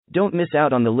Don't miss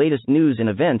out on the latest news and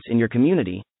events in your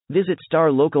community. Visit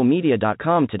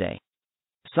starlocalmedia.com today.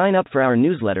 Sign up for our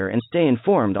newsletter and stay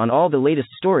informed on all the latest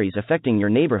stories affecting your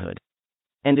neighborhood.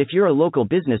 And if you're a local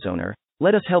business owner,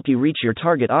 let us help you reach your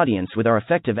target audience with our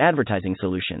effective advertising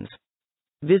solutions.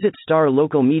 Visit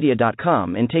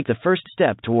starlocalmedia.com and take the first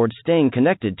step towards staying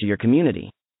connected to your community.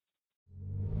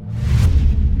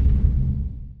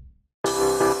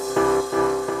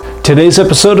 Today's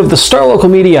episode of the Star Local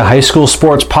Media High School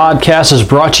Sports Podcast is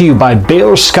brought to you by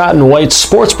Baylor Scott & White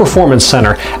Sports Performance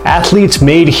Center, athletes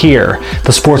made here.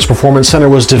 The Sports Performance Center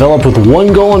was developed with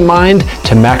one goal in mind: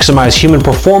 to maximize human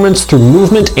performance through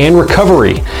movement and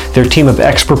recovery. Their team of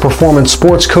expert performance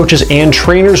sports coaches and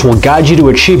trainers will guide you to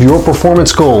achieve your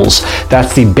performance goals.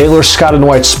 That's the Baylor Scott &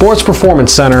 White Sports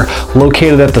Performance Center,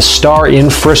 located at the Star in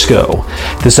Frisco.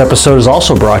 This episode is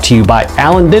also brought to you by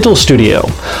Allen Dental Studio.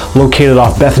 Located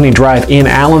off Bethany Drive in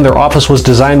Allen, their office was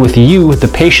designed with you, the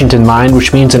patient, in mind,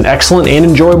 which means an excellent and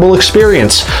enjoyable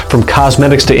experience. From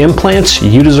cosmetics to implants,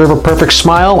 you deserve a perfect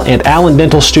smile, and Allen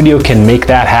Dental Studio can make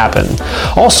that happen.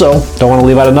 Also, don't want to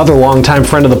leave out another longtime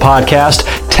friend of the podcast,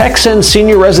 Texan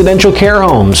Senior Residential Care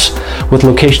Homes. With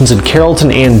locations in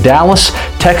Carrollton and Dallas,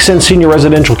 Texan Senior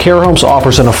Residential Care Homes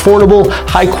offers an affordable,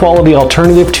 high-quality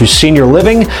alternative to senior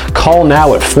living. Call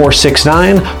now at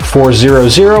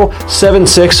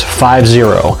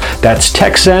 469-400-7650. That's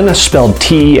Texan, spelled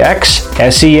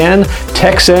T-E-X-S-E-N,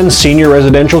 Texan Senior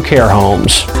Residential Care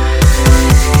Homes.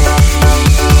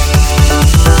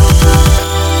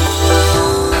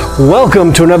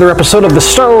 Welcome to another episode of the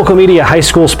Star Local Media High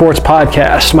School Sports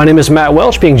Podcast. My name is Matt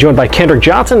Welch, being joined by Kendrick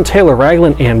Johnson, Taylor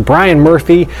Ragland, and Brian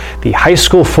Murphy. The high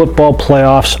school football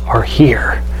playoffs are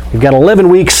here. We've got 11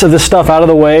 weeks of this stuff out of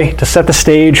the way to set the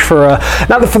stage for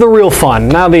for the real fun.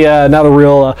 Now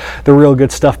the real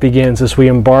good stuff begins as we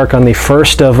embark on the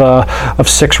first of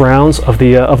 6 rounds of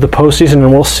the postseason,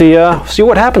 and we'll see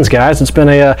what happens, guys. It's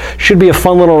been should be a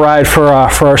fun little ride for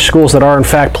our schools that are in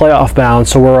fact playoff bound.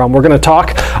 So we're going to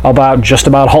talk about just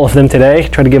about all of them today.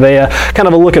 Try to give a kind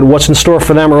of a look at what's in store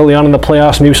for them early on in the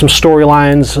playoffs. Maybe some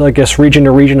storylines, I guess, region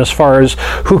to region, as far as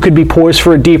who could be poised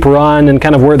for a deep run and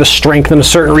kind of where the strength in a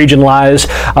certain region lies,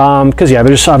 because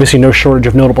there's obviously no shortage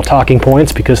of notable talking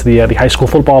points because the high school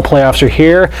football playoffs are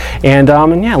here, and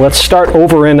let's start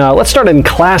in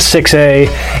Class 6A,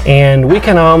 and we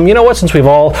can since we've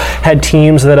all had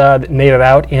teams that made it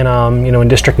out in in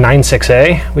District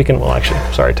 9-6A, we can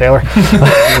sorry Taylor,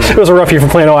 it was a rough year for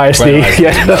Plano ISD.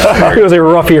 It was a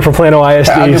rough year for Plano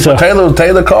ISD.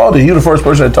 Taylor called it. You the first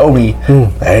person that told me,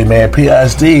 hey man,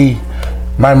 PSD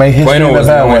might make history. Plano was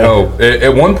the only hope.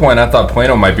 At one point, I thought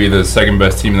Plano might be the second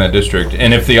best team in that district.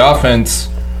 And if the offense,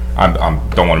 I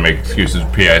don't want to make excuses for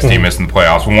PISD missing the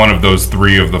playoffs. One of those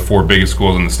 3 of the 4 biggest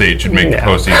schools in the state should make the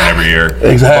postseason every year.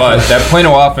 Exactly. But that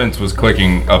Plano offense was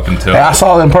clicking up until... I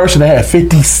saw it in person. They had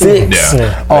 56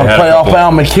 on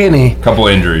playoff-bound McKinney. A couple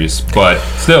injuries, but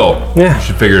still, you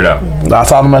should figure it out. I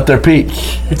saw them at their peak.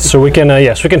 So we can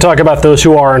talk about those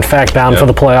who are in fact bound for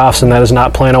the playoffs, and that is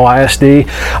not Plano ISD.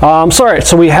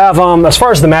 So we have, as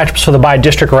far as the matchups for the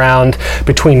bi-district round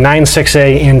between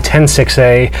 9-6A and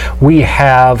 10-6A, we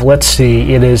have, let's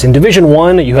see, it is in Division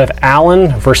 1, you have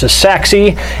Allen versus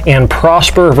Saxe and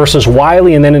Prosper versus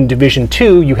Wiley, and then in Division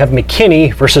 2, you have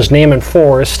McKinney versus Naaman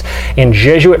Forest and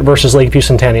Jesuit versus Lakeview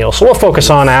Centennial. So we'll focus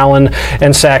on Allen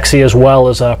and Saxe as well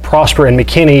as Prosper and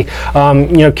McKinney.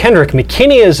 Kendrick,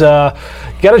 McKinney is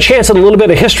got a chance at a little bit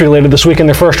of history later this week in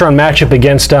their first round matchup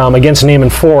against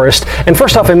Naaman Forest. And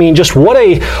first off, just what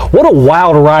a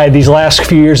wild ride these last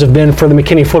few years have been for the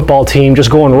McKinney football team,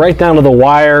 just going right down to the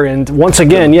wire. And once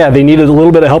again, they needed a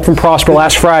little bit of help from Prosper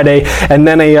last Friday, and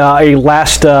then a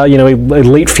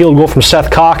late field goal from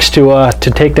Seth Cox to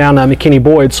take down McKinney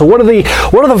Boyd. So what are the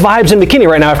vibes in McKinney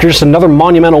right now after just another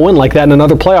monumental win like that and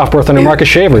another playoff berth under Marcus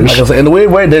Shavers? And the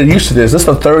weird way they're used to this is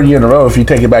the 3rd year in a row. If you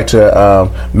take it back to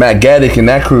Matt Gaddick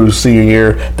and that crew's senior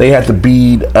year, they had to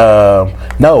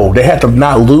they had to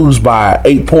not lose by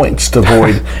 8 points to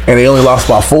Boyd, and they only lost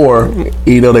by 4.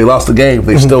 They lost the game,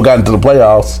 they still got into the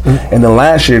playoffs. And then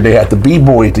last year they had to beat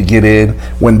Boyd to get in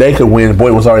when they could win.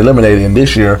 Boyd was already eliminated, and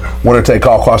this year winner take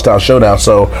all crosstown showdown.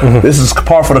 So this is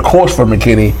par for the course for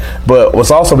McKinney. But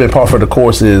what's also been par for the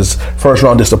course is first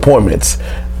round disappointments.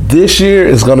 This year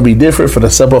is going to be different for the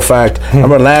simple fact, I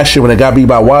remember last year when they got beat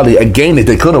by Wiley, a game that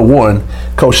they could have won,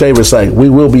 Coach Shavers like,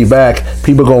 we will be back.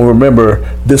 People going to remember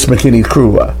this McKinney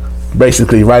crew.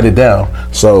 Basically, write it down.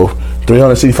 So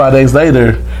 365 days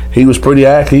later, he was pretty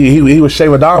active. He was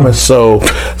Shaver Dominus. So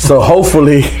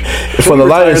hopefully, for the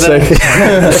Lions' sake.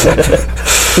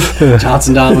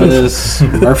 Johnson Dominus,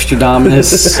 Murphy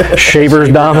Dominus, Shavers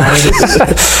Dominus.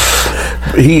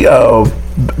 he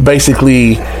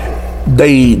basically.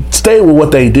 They stay with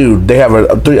what they do. They have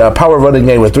a power running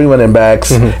game with 3 running backs.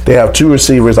 They have 2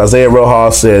 receivers, Isaiah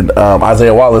Rojas and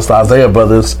Isaiah Wallace, the Isaiah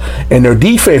brothers, and their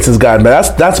defense has gotten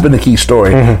better. That's been the key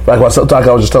story. Like I was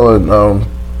just telling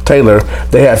Taylor,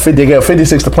 they gave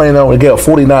 56 to Plano, and gave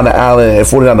 49 to Allen and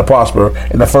 49 to Prosper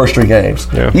in the first 3 games.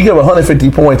 Yeah. You give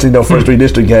 150 points in your first 3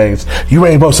 district games, you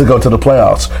ain't supposed to go to the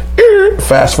playoffs.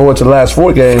 Fast forward to the last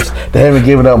 4 games, they haven't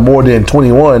given up more than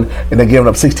 21, and they're giving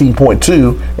up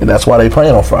 16.2, and that's why they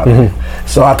playing on Friday.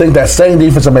 So I think that same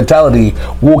defensive mentality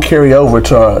will carry over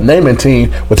to a naming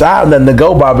team, which I have nothing to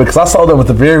go by because I saw them at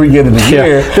the very beginning of the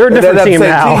year. They're a different team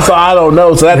now. So I don't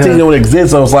know. So that team don't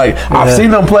exist. So I was like, I've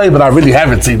seen them play, but I really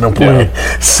haven't seen them play.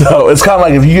 So it's kind of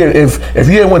like if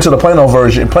you went to the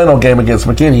Plano game against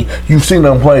McKinney, you've seen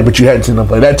them play, but you hadn't seen them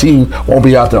play. That team won't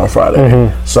be out there on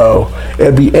Friday. So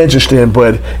it'd be interesting.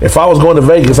 But if I was going to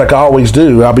Vegas, like I always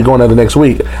do, I'll be going there the next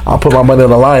week. I'll put my money on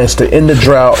the Lions to end the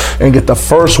drought and get the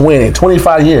first win in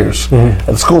 25 years. And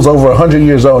the school's over 100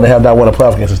 years old and they have not won a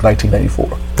playoff game since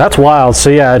 1984. That's wild. So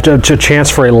yeah, a chance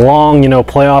for a long,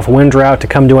 playoff win drought to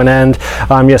come to an end.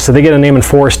 So they get a name and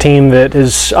forest team that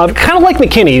is kind of like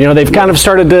McKinney. They've kind of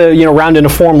started to round into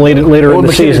form later in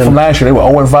the season. From last year, they were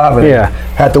 0-5 and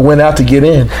had to win out to get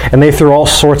in. And they threw all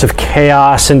sorts of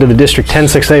chaos into the District 10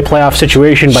 6A playoff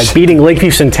situation by beating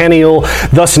Lakeview Centennial,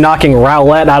 thus knocking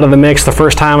Rowlett out of the mix the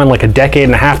first time in like a decade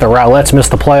and a half that Rowlett's missed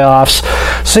the playoffs.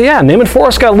 So yeah, Naaman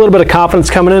Forest got a little bit of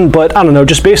confidence coming in, but I don't know,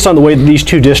 just based on the way that these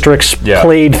 2 districts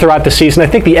played throughout the season, I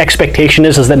think the expectation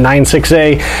is that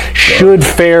 9-6A should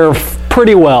fare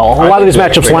pretty well. A lot of these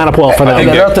matchups line up well for them.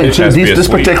 Another thing too, this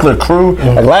particular crew,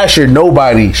 like last year,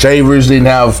 Shavers didn't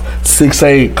have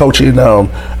 6A coaching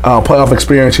playoff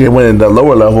experience here winning the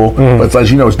lower level, but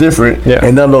as you know, it's different.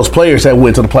 And none of those players had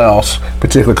went to the playoffs,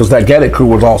 particularly because that Gaddett crew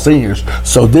was all seniors.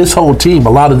 So this whole team,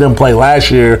 a lot of them played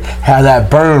last year, had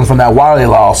that burn from that Wiley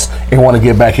loss and want to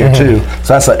get back here too.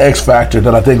 So that's an X factor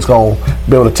that I think is going to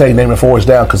be able to take Naaman Forest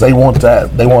down because they want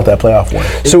that playoff win.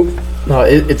 So. No,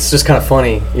 it's just kind of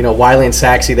funny. Wiley and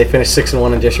Saxe, they finished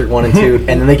 6-1 in District 1 and 2,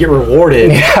 and then they get rewarded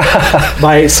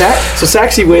by So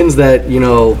Saxe wins that,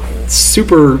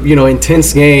 super,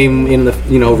 intense game in the,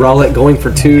 Rowlett going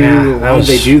for 2. How did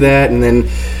they do that? And then,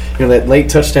 that late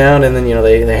touchdown, and then,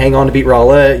 they hang on to beat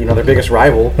Rowlett, their biggest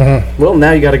rival. Well,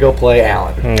 now you got to go play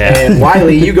Allen. And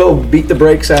Wiley, you go beat the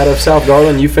brakes out of South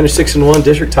Garland. You finish 6-1,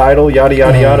 district title, yada,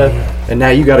 yada, yada. And now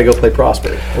you got to go play Prosper.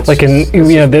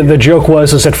 The joke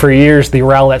was that for years the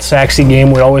Rowlett-Saxe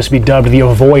game would always be dubbed the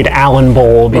Avoid Allen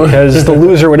Bowl because the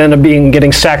loser would end up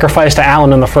getting sacrificed to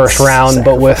Allen in the first round.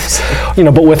 But with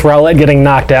Rowlett getting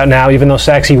knocked out now, even though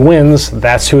Saxe wins,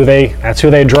 that's who they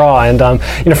draw. And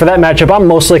for that matchup, I'm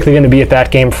most likely going to be at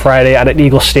that game Friday out at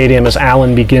Eagle Stadium as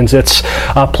Allen begins its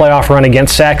playoff run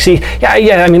against Saxe.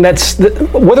 I mean that's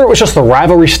whether it was just the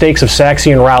rivalry stakes of Saxe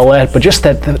and Rowlett, but just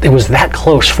that it was that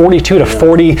close, 42-40,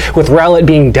 with Rowlett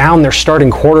being down their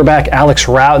starting quarterback Alex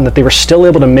Rout, and that they were still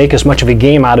able to make as much of a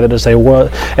game out of it as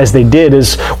they did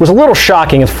was a little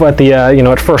shocking at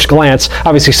first glance.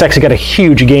 Obviously, Saxe got a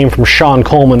huge game from Sean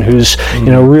Coleman, who's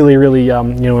really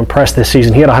impressed this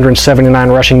season. He had 179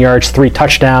 rushing yards, 3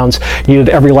 touchdowns. He needed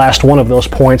every last one of those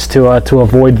points to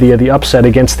avoid the upset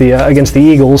against the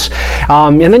Eagles.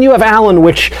 And then you have Allen,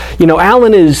 which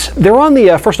Allen they're on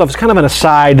the first off, it's kind of an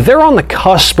aside. They're on the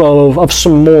cusp of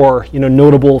some more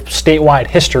notable statewide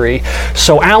history.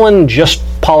 So Allen just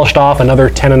polished off another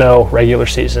 10-0 regular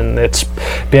season. It's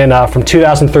been from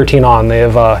 2013 on.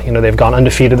 They've gone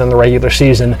undefeated in the regular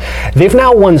season. They've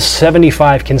now won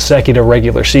 75 consecutive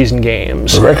regular season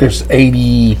games. The record's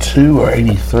 82 or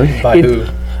 83. By who?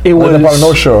 It was Galena Park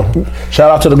North Shore. Shout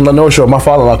out to the North Shore. My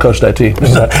father-in-law coached that team,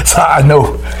 so I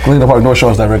know Galena Park North Shore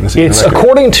is that regular season. It's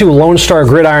according to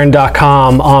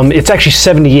LoneStarGridiron.com. It's actually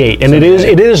 78, and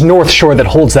it is North Shore that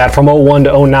holds that from 01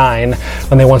 to 09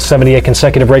 when they won 78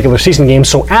 consecutive regular season games.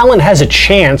 So Allen has a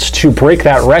chance to break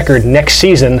that record next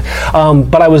season.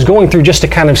 But I was going through just to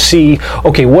kind of see,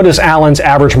 okay, what has Allen's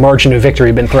average margin of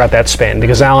victory been throughout that span?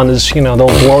 Because Allen is,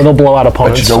 they'll blow out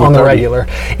opponents on the regular.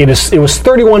 It was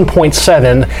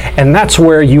 31.7. And that's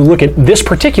where you look at this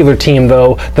particular team,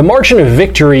 though, the margin of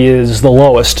victory is the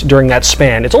lowest during that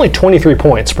span. It's only 23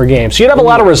 points per game. So you'd have a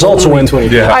lot of results when.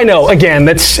 I know. Again,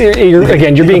 you're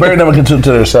being comparing them to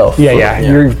themselves.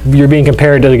 You're being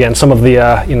compared to some of the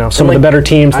the better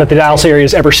teams that the Dallas area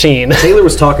has ever seen. Taylor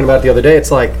was talking about the other day.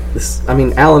 It's like this. I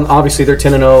mean, Allen. Obviously, they're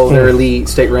 10-0. They're elite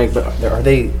state ranked, but are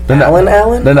they Allen?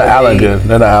 They're not Allen good.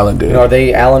 They're not Allen good. Are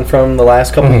they Allen from the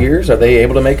last couple of years? Are they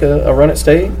able to make a run at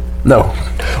state? No.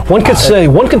 One could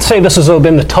say this has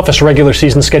been the toughest regular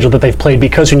season schedule that they've played,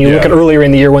 because when you look at earlier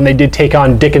in the year when they did take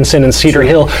on Dickinson and Cedar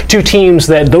Hill, two teams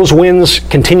that those wins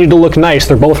continue to look nice.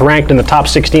 They're both ranked in the top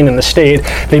 16 in the state.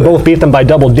 They both beat them by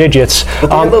double digits. But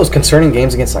they had those concerning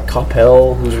games against like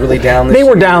Coppell, who's really down this They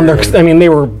were year, down there. I mean, they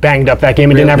were banged up that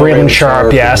game and didn't have Raylan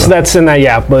Sharp. Yeah, so that's in that.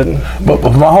 Yeah, but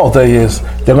my whole thing is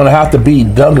they're going to have to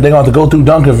beat Duncan. They're going to have to go through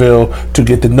Duncanville to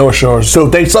get the North Shore. So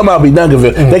if they somehow beat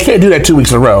Duncanville, they can't do that 2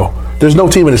 weeks in a row. There's no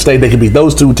team in the state that can beat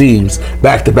those two teams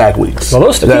back-to-back weeks. Well,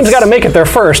 those teams got to make it there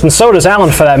first, and so does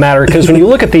Allen for that matter. Because when you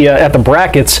look at the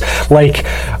brackets, like.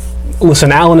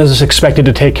 Listen, Allen is expected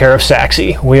to take care of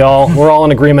Saxe. We're all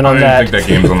in agreement on that. I didn't think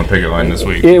that game's on the picket line this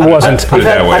week. It wasn't.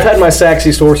 I've had my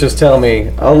Saxe sources tell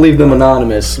me, I'll leave them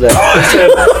anonymous, that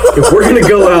if we're going to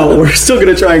go out, we're still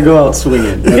going to try and go out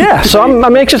swinging. Yeah, so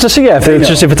I'm anxious to see if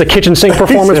it's a kitchen sink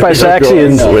performance by Saxe.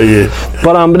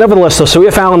 But nevertheless, though, so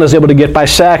if Allen is able to get by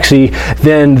Saxe,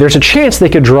 then there's a chance they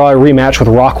could draw a rematch with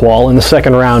Rockwall in the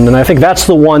second round, and I think that's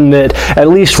the one that, at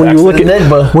least when you look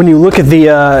at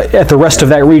the rest of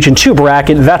that Region 2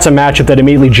 bracket, that's a matchup that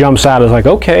immediately jumps out as like,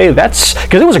 okay, that's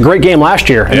because it was a great game last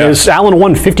year. Yeah. Allen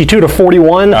won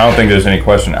 52-41. I don't think there's any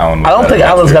question Allen. I don't think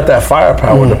Allen's got that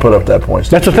firepower to put up that points.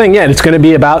 That's the thing. Yeah, it's going to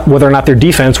be about whether or not their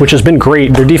defense, which has been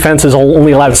great. Their defense has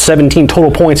only allowed 17 total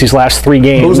points these last 3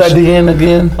 games. Who's that DN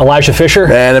again? Elijah Fisher.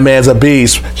 Man, the man's a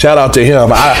beast. Shout out to him.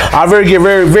 I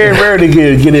very rarely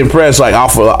get impressed like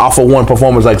off of one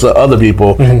performance like some other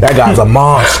people. That guy's a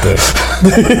monster.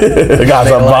 The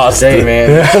guy's a monster,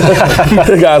 man.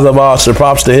 The guy's a monster.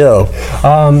 Props to him.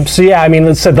 So yeah, I mean,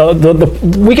 let's say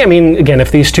again,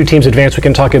 if these two teams advance, we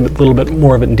can talk a little bit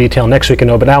more of it in detail next week.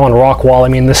 But Allen Rockwall, I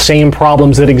mean, the same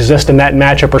problems that exist in that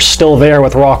matchup are still there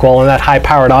with Rockwall and that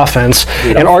high-powered offense.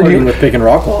 Dude, and arguing with picking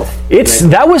Rockwall.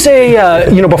 That was a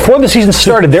before the season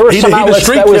started, there were some outlets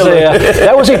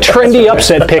that was a trendy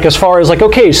upset pick as far as like,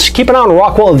 okay, keep an eye on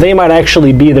Rockwall. They might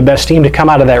actually be the best team to come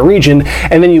out of that region.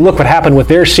 And then you look what happened with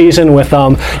their season with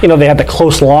they had the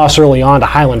close loss early on to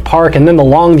Highland Park, and then the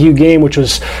Longview game, which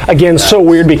was again so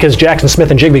weird because Jackson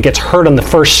Smith and Jigbee gets hurt in the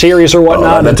first series or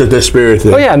whatnot. That's a spirit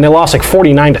thing. Oh yeah, and they lost like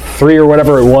 49-3 or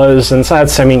whatever it was. And so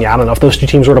that's, I don't know, if those two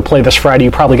teams were to play this Friday,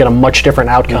 you probably get a much different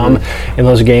outcome in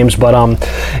those games. But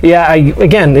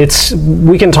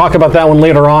we can talk about that one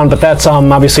later on. But that's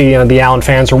obviously the Allen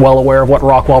fans are well aware of what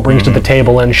Rockwall brings to the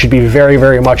table and should be very,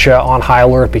 very much on high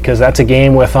alert, because that's a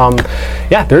game with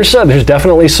there's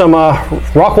definitely some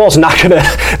Rockwall's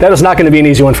that is not going to be an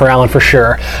easy one for Allen for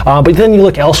sure. But then you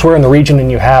look elsewhere in the region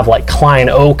and you have like Klein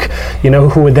Oak,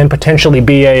 who would then potentially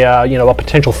be a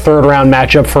potential third round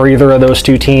matchup for either of those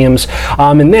two teams.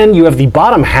 And then you have the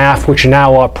bottom half, which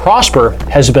now Prosper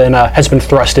has been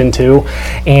thrust into,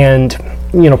 and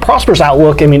Prosper's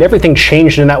outlook, everything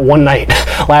changed in that one night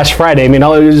last Friday. It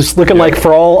was looking like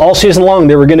for all season long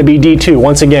they were going to be D2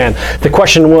 once again. The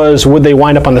question was, would they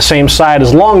wind up on the same side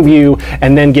as Longview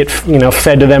and then get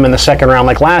fed to them in the second round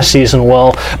like last season?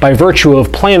 Well, by virtue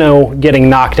of Plano getting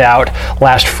knocked out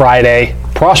last Friday,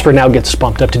 Prosper now gets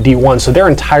bumped up to D1, so their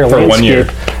entire landscape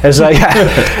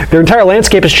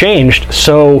has changed.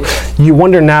 So you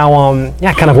wonder now,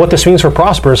 kind of what this means for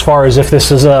Prosper as far as if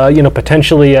this is,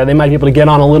 potentially they might be able to get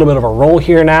on a little bit of a roll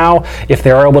here now. If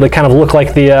they're able to kind of look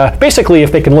like basically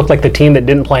if they can look like the team that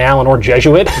didn't play Allen or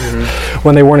Jesuit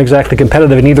when they weren't exactly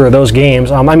competitive in either of those games.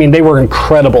 They were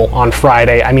incredible on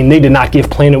Friday. They did not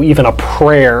give Plano even a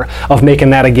prayer of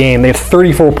making that a game. They had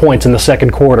 34 points in the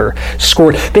second quarter.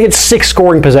 They had 6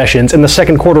 scoring possessions in the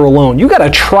second quarter alone. You got to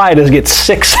try to get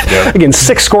 6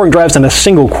 scoring drives in a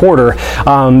single quarter.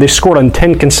 They scored on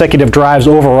 10 consecutive drives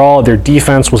overall. Their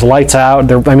defense was lights out.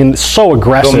 They're so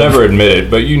aggressive. They'll never admit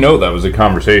it, but that was a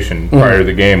conversation prior to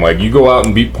the game. Like, you go out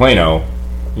and beat Plano,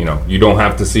 you don't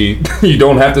have to see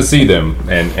them,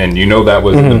 and that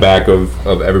was in the back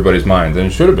of everybody's minds, and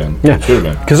it should have been. Yeah, it should have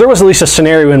been, because there was at least a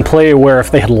scenario in play where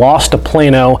if they had lost to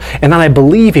Plano, and then I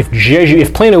believe if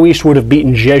Plano East would have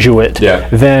beaten Jesuit,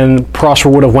 then Prosper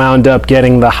would have wound up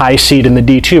getting the high seed in the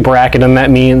D2 bracket, and that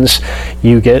means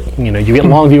you get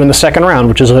Longview in the second round,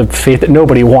 which is a fate that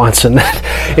nobody wants in the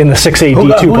 6A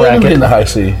D2 bracket. In the high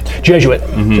seed, Jesuit.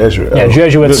 Jesuit. Yeah,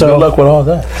 Jesuit. Good luck with all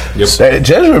that. Yep.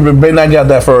 Jesuit may not get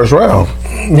that first round.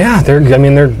 Yeah, they're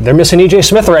missing EJ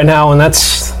Smith right now, and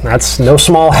that's no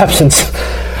small absence.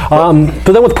 But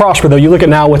then with Prosper, though, you look at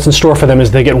now what's in store for them is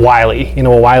they get Wiley. A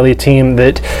Wiley team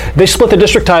that they split the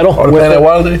district title. Are they playing at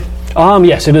Wiley?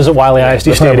 Yes, it is at Wiley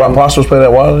ISD Stadium. Prosper's playing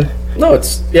at Wiley? No,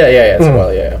 it's it's a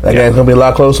Wiley. Yeah. That game's gonna be a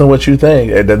lot closer than what you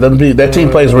think. That team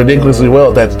plays ridiculously well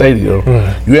at that stadium.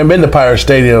 You haven't been to Pirate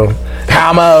Stadium,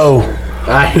 Camo.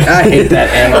 I hate that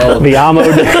ammo. The ammo.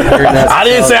 I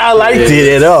didn't say I liked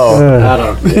it at all. I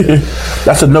don't.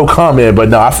 That's a no comment, but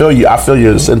no, I feel you. I feel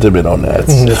your sentiment on that.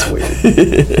 That's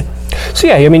weird. So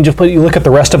yeah, I mean, just you look at the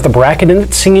rest of the bracket, and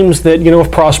it seems that, you know, if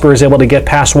Prosper is able to get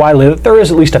past Wiley, that there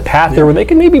is at least a path there where they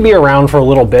can maybe be around for a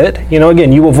little bit. You know,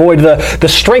 again, you avoid the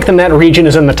strength in that region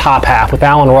is in the top half with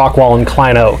Allen, Rockwall, and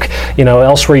Klein Oak. You know,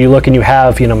 elsewhere you look and you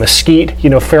have, you know, Mesquite. You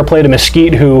know, fair play to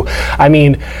Mesquite, who, I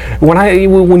mean,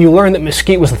 when you learn that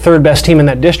Mesquite was the third best team in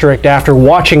that district after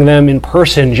watching them in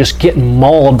person just get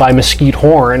mauled by Mesquite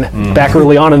Horn back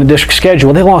early on in the district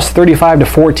schedule, they lost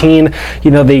 35-14.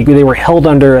 You know, they were held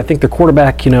under, I think, their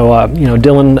quarterback,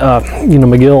 Dylan,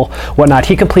 McGill, whatnot.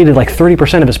 He completed like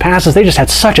 30% of his passes. They just had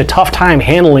such a tough time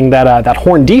handling that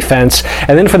Horn defense,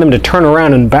 and then for them to turn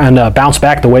around and bounce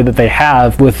back the way that they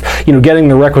have with, you know, getting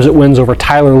the requisite wins over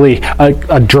Tyler Lee,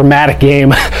 a dramatic game,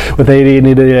 but they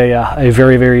needed a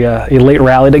very, very late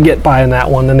rally to get by in that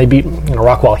one. Then they beat, you know,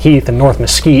 Rockwall Heath and North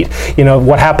Mesquite. You know,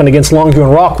 what happened against Longview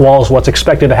and Rockwall is what's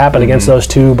expected to happen against those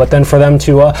two, but then for them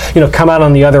to come out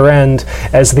on the other end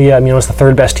as the as the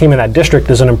third best team in that district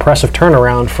is an impressive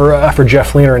turnaround for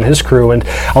Jeff Leaner and his crew, and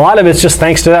a lot of it's just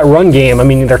thanks to that run game. I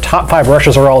mean, their top 5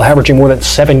 rushers are all averaging more than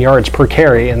 7 yards per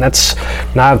carry, and that's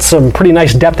not some pretty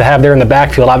nice depth to have there in the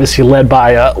backfield, obviously led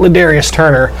by Ladarius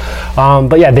Turner.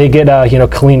 But yeah, they get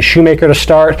Colleen Shoemaker to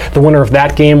start. The winner of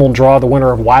that game will draw the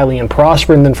winner of Wiley and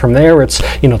Prosper, and then from there it's,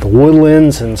 you know, the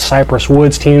Woodlands and Cypress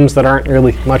Woods teams that aren't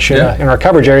really much in our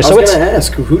coverage area. So I was going to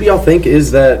ask, who do y'all think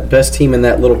is that best team in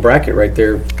that little bracket right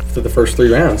there for the first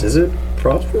 3 rounds? Is it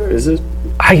Prosper? Is it?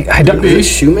 I don't. Is it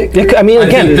Shoemaker? I mean, I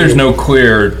again, think there's no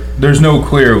clear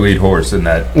lead horse in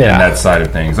that side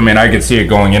of things. I mean, I could see it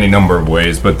going any number of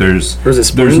ways, but there's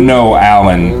no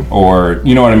Allen or,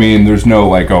 you know what I mean. There's no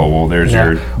like, oh well, there's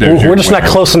your. We're just not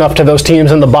close enough to those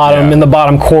teams in the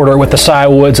bottom quarter with the Cy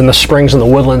Woods and the Springs and the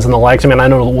Woodlands and the likes. I mean, I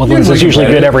know the Woodlands is usually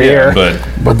good every year,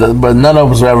 but none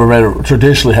of us have ever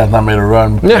traditionally have not made a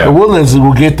run. Yeah. The Woodlands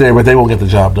will get there, but they won't get the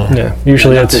job done. Yeah,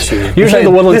 usually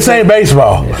the Woodlands. This ain't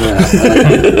baseball.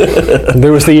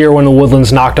 There was the year when the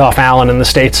Woodlands knocked off Allen in the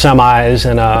state semis,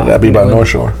 and that'd be by North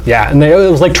Shore. Yeah, and it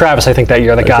was Lake Travis, I think, that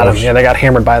year that got them. Yeah, they got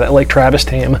hammered by that Lake Travis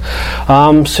team.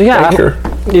 So yeah,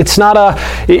 it's not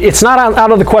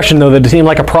out of the question though that a team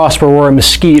like a Prosper or a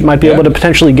Mesquite might be able to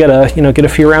potately get a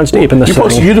few rounds deep in this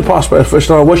thing. You the Prosper first.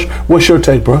 What's your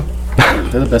take, bro?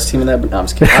 They're the best team in that. No, I'm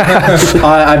just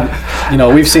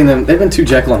kidding. We've seen them. They've been too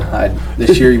Jekyll and Hyde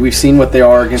this year. We've seen what they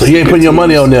are against. So you ain't putting your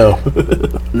money on them?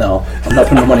 No, I'm not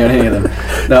putting my money on any of them.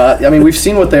 No, I mean, we've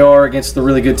seen what they are against the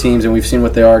really good teams, and we've seen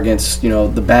what they are against,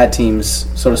 the bad teams,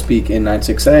 so to speak, in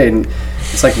 9-6A. And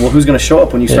it's like, well, who's going to show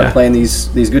up when you start playing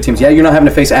these good teams? Yeah, you're not having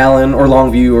to face Allen or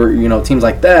Longview or teams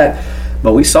like that.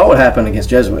 But we saw what happened against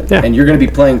Jesuit, and you're going to be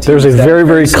playing teams. There's a very,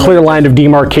 very clear line of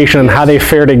demarcation on how they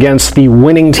fared against the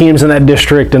winning teams in that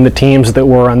district and the teams that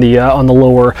were on the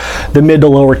mid to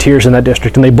lower tiers in that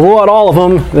district, and they blew out all of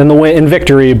them in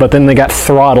victory. But then they got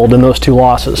throttled in those 2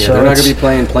 losses. Yeah, so they're not going to be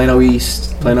playing Plano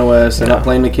East, Plano West. They're not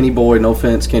playing McKinney Boyd. No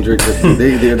offense, Kendrick.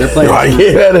 They're playing. Right,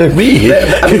 yeah, that's me. You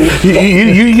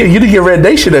didn't give Red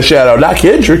Nation a shout out, not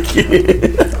Kendrick.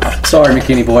 Sorry,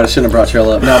 McKinney Boyd. I shouldn't have brought y'all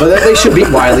up. No, but they should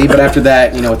beat Wiley. But after that,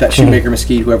 with that Shoemaker,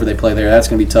 Mesquite, whoever they play there, that's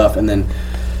going to be tough. And then,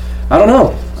 I don't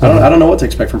know. I don't know what to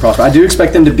expect from Prosper. I do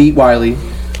expect them to beat Wiley,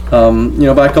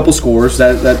 by a couple scores.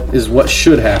 That is what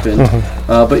should happen.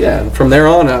 But yeah, from there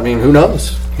on, I mean, who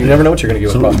knows? You never know what you're going to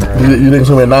get with Prosper. Right? You think it's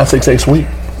going to be a 9-6-8 sweep?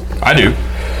 I do.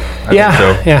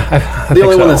 I think the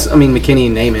only one so. that's, McKinney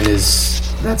and Naaman is.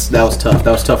 That was tough.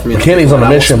 That was tough for me. McKinney's on a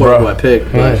mission, bro. Who I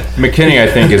picked, but McKinney, I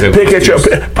think, is at put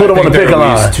him on the picket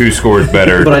line. At least 2 scores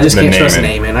better. But I just can't than trust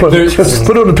Naaman. Naaman. Put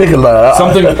him on the picket line.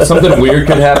 Something weird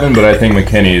could happen, but I think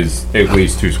McKinney is at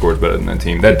least 2 scores better than that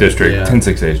team. That district,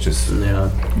 10-6A is just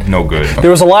no good. There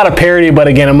was a lot of parity, but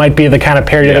again, it might be the kind of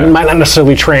parity that might not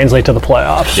necessarily translate to the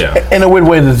playoffs. Yeah. In a weird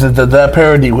way, that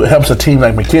parity helps a team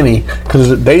like McKinney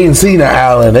because they ain't seen an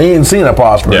Allen, they ain't seen a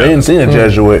Prosper, they ain't seen a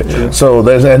Jesuit. So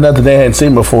there's nothing they hadn't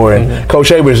seen before. And Coach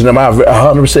Abrams and them, I have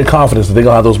 100% confidence that they're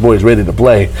going to have those boys ready to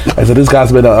play. I said, this guy's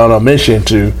been on a mission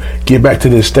to get back to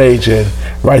this stage and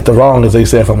right the wrong, as they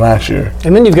said, from last year.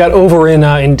 And then you've got over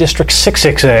in District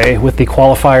 6-6A with the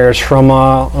qualifiers from,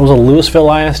 it was a Louisville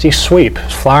ISD sweep.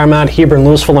 Flower Mound, Hebron,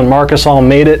 Louisville, and Marcus all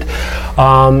made it.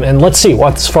 And let's see,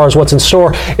 as far as what's in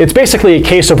store, it's basically a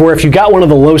case of where if you got one of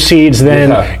the low seeds,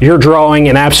 then you're drawing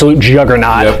an absolute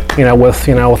juggernaut. Yep.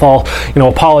 With all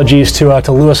apologies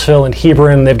to Louisville and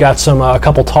Hebron, they've got a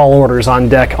couple tall orders on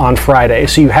deck on Friday.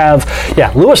 So you have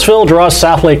Louisville draws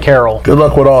Southlake Carroll. Good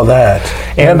luck with all that.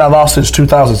 And I lost since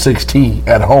 2016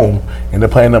 at home, and they're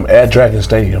playing them at Dragon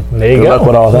Stadium. There you go. Good luck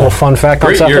with all that. A little fun fact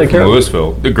Great on year Southlake from Carroll.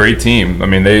 Louisville. A great team. I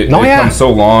mean, they've come so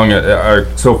long,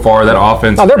 so far. That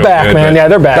offense. Oh, they're is back, good, man. Yeah,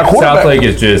 they're back. Southlake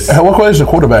is just. What grade is the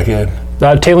quarterback in?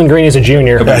 Taylor Green is a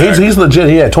junior. Yeah, he's legit.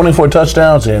 He had 24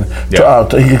 touchdowns and he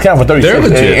counted for 36. They're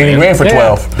legit, and he ran for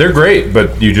 12. They're great,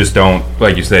 but you just don't,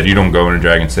 like you said, you don't go into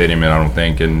Dragon Stadium, and I don't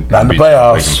think, and Not in the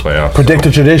playoffs.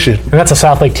 Predicted tradition. And that's a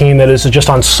Southlake team that is just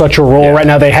on such a roll right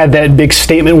now. They had that big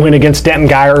statement win against Denton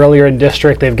Guyer earlier in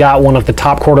district. They've got one of the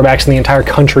top quarterbacks in the entire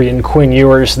country in Quinn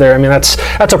Ewers there. I mean, that's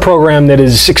a program that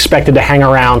is expected to hang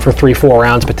around for 3-4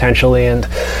 rounds potentially, and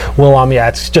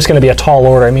it's just going to be a tall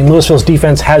order. I mean, Louisville's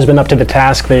defense has been up to the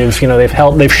task. They've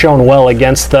shown well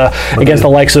against the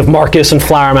likes of Marcus and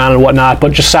Flower Mound and whatnot,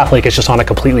 but just Southlake is just on a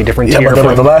completely different tier.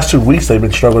 But the last 2 weeks they've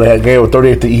been struggling. They had a game with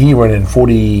 38 to Hebron and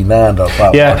 49 to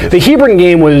 5. Yeah, the Hebron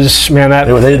game was, man,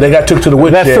 they got took to the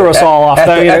woodshed. That threw us all off.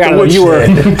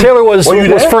 Taylor was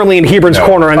firmly in Hebron's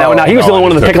corner on that one. Now, he was the only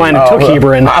one in the pick line who took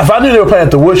Hebron. If I knew they were playing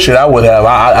at the woodshed, I would have.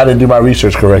 I didn't do my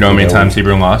research correctly. You know how many times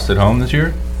Hebron lost at home this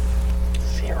year?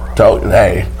 But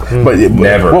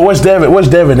never. What's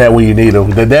Devin at when you need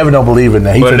him? Devin don't believe in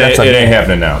that. But it ain't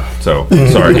happening now. So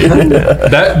sorry.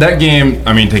 that game.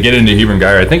 I mean, to get into Hebron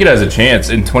Guyer, I think it has a chance.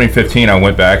 In 2015, I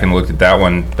went back and looked at that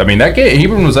one. I mean, that game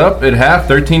Hebron was up at half,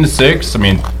 13-6. I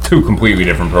mean, two completely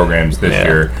different programs this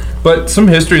year. But some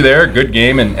history there. Good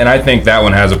game, and I think that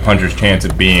one has a puncher's chance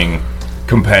of being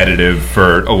competitive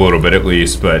for a little bit at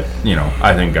least, but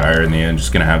I think Guyer in the end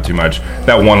just going to have too much.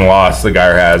 That one loss that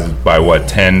Guyer has by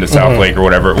 10 to Southlake or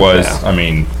whatever it was. Yeah. I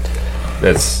mean,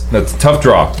 that's a tough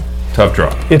draw.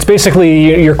 It's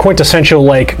basically your quintessential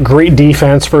great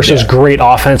defense versus great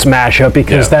offense matchup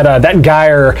because that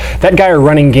Guyer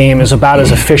running game is about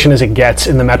as efficient as it gets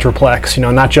in the Metroplex.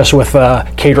 Not just with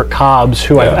Kadrick Cobbs,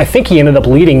 who I think he ended up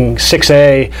leading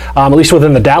 6A, at least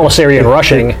within the Dallas area in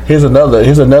rushing. Here's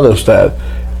another stat: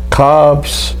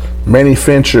 Cobbs, Manny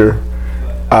Fincher,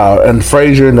 and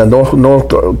Frazier and the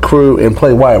North crew and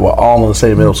Play White were all on the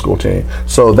same middle school team.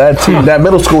 So that team, that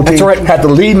middle school team, had the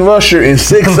leading rusher in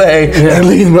 6A and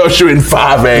leading rusher in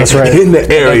 5A in the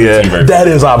area. That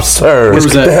is absurd.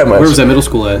 Where was that middle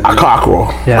school at?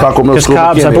 Cockrell. Yeah. Cockrell Middle School.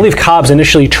 I believe Cobbs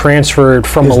initially transferred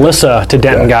from Melissa to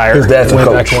Denton Guyer. His dad's a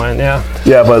coach.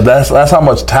 Yeah, but that's how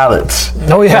much talent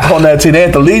on that team. They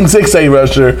had the leading 6A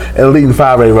rusher and the leading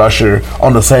 5A rusher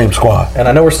on the same squad. And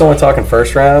I know we're still only talking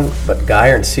first round, but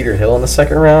Guyer and Cedar Hill in the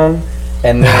second round,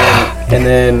 and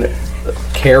then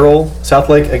Carroll,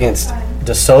 Southlake against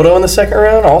DeSoto in the second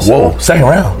round also. Whoa, second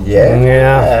round.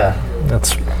 Yeah.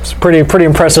 That's pretty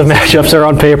impressive matchups there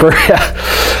on paper.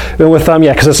 With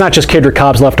because it's not just Kadrick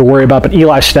Cobbs left to worry about, but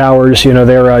Eli Stowers,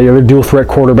 their dual threat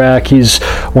quarterback. He's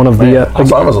one of the. I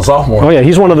saw him as a sophomore. Oh yeah,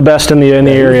 he's one of the best in the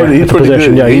area. He's pretty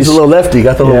position. Good. Yeah, he's a little lefty.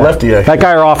 Got the little lefty action. That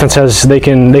Guyer offense they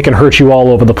can hurt you all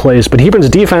over the place. But Hebron's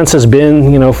defense has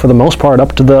been for the most part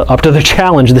up to the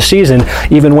challenge this season,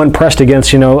 even when pressed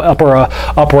against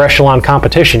upper echelon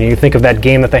competition. You think of that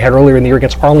game that they had earlier in the year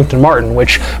against Arlington Martin,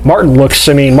 which Martin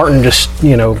just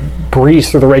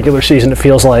breezed through the regular season. It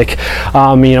feels like,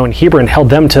 and Hebron held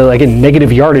them to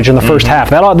negative yardage in the first half.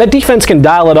 That defense can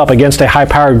dial it up against a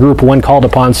high-powered group when called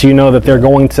upon. So that they're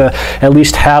going to at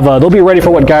least have they'll be ready for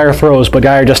what Guyer throws. But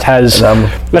Guyer just has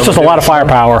that's just a lot of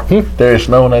firepower. Darius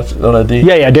Snow on that D.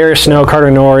 Yeah, Darius Snow, Carter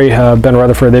Norrie, Ben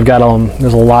Rutherford. They've got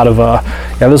there's a lot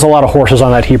of horses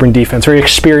on that Hebron defense. Very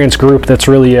experienced group that's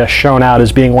really shown out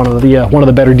as being one of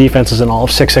the better defenses in all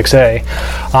of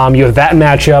 6A. You have that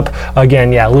matchup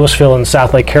again. Yeah, Louisville and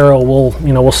Southlake Carroll.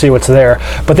 We'll see what's there.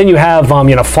 But then you have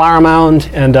Flower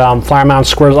Mound, and Flower Mound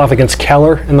squares off against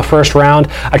Keller in the first round.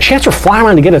 A chance for Flower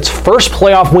Mound to get its first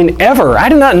playoff win ever. I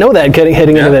did not know that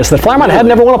heading into this. That Flower Mound had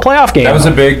never won a playoff game. That was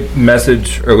a big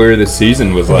message earlier this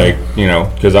season. Was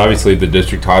because obviously the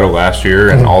district title last year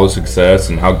and all the success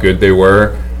and how good they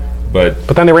were. But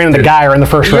then they ran into Guyer in the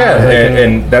first round.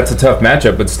 And that's a tough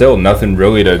matchup, but still nothing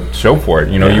really to show for it.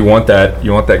 You want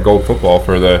that gold football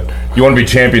for the you want to be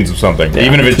champions of something,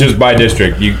 even if it's just by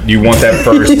district. You want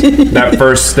that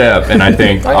first step, and I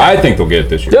think they'll get it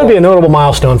this year. It'll be a notable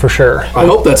milestone for sure. I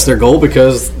hope that's their goal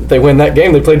because they win that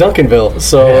game. They play Duncanville,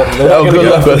 so Good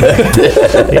luck with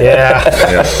that.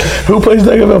 Yeah. Who plays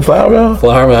Duncanville? Flower Mound?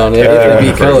 Flower Mound, yeah, they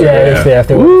beat Keller. If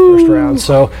they win the first round.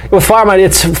 So with Flower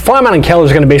Mound and Keller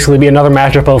is going to basically be another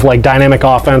matchup of like dynamic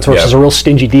offense versus a real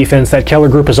stingy defense. That Keller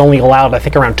group has only allowed, I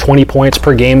think, around 20 points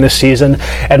per game this season.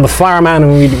 And with Flower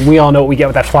Mound, we all know what we get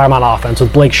with that Flower Mound offense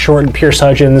with Blake Short and Pierce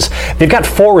Hudgens. They've got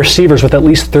 4 receivers with at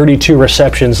least 32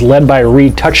 receptions, led by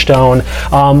Reed Touchstone.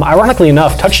 Ironically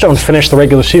enough, Touchstone finished the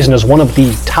regular season as one of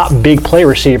the top big play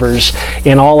receivers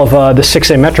in all of the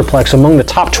 6A Metroplex. Among the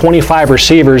top 25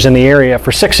 receivers in the area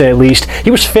for 6A at least,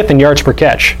 he was 5th in yards per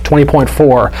catch,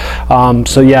 20.4.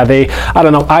 So yeah, I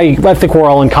don't know. I think we're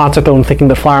all in concert though in thinking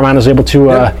that Flower Mound is able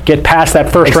to get past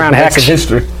that first round hex.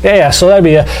 History. Yeah. So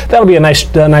that'll be a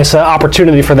nice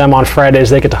opportunity for them on Friday as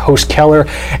they get to host Keller,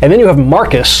 and then you have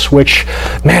Marcus, which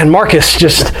Marcus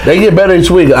just they get better each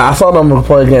week. I saw them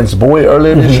play against Boyd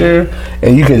earlier this year,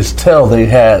 and you can tell they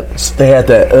had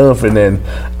that oomph. And then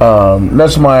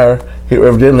Nussmeier,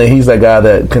 evidently he's that guy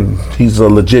he's a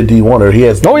legit D1er. He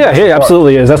has. Oh yeah, he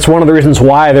absolutely is. That's one of the reasons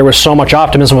why there was so much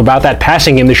optimism about that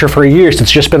passing game this year. For years,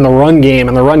 it's just been the run game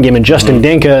and Justin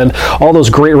Dinka and all those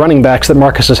great running backs that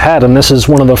Marcus has had. And this is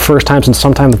one of the first times in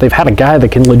some time that they've had a guy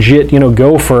that can legit,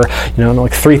 go for,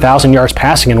 like 3,000 yards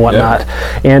passing and whatnot.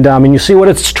 Yeah. And you see what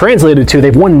it's translated to.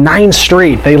 They've won 9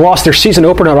 straight. They lost their season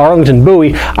opener at Arlington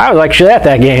Bowie. I was actually at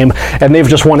that game, and they've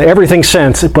just won everything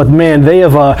since. But man, they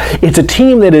have it's a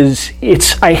team that is.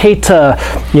 I hate to,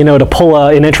 to pull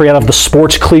an entry out of the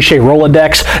sports cliche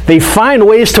Rolodex. They find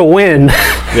ways to win.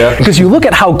 Yeah. Because you look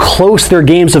at how close their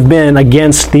games have been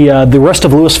against the rest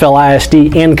of Louisville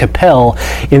ISD and Capel.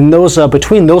 In those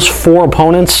between those 4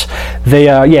 opponents,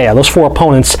 those 4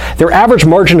 opponents, their average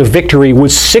margin of victory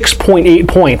was 6.8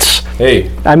 points.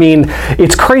 Hey. I mean,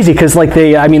 it's crazy because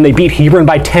they beat Hebron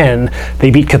by 10,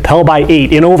 they beat Capel by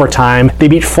 8 in overtime, they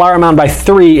beat Flower Mound by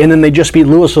 3, and then they just beat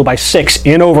Louisville by 6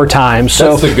 in overtime. So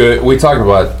that's the good. We talk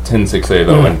about 10-6A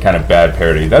though and kind of bad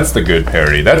parity. That's the good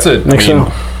parity. That's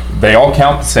they all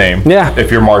count the same. Yeah. If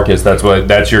you're Marcus, that's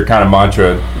your kind of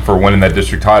mantra for winning that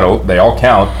district title. They all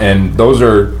count, and those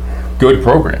are good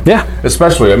programs. Yeah.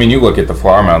 Especially, you look at the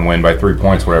Flower Mound win by 3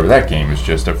 points, whatever. That game is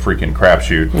just a freaking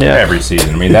crapshoot every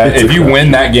season. If you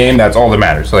win that game, that's all that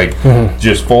matters.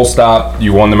 Just full stop.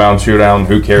 You won the Mound Showdown.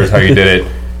 Who cares how you did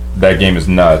it? That game is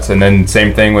nuts. And then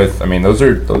same thing with, those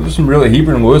are some really,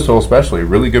 Hebron and Louisville especially,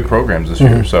 really good programs this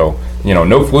year. So,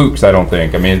 no flukes, I don't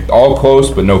think. All close,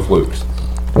 but no flukes.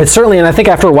 It's certainly, and I think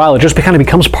after a while, it just kind of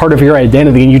becomes part of your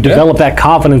identity, and you develop that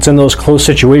confidence in those close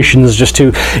situations.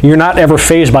 You're not ever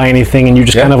fazed by anything, and you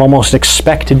just kind of almost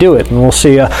expect to do it. And we'll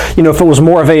see. If it was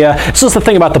more of this is the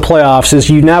thing about the playoffs is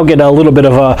you now get a little bit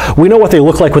of we know what they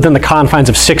look like within the confines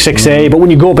of 6A, but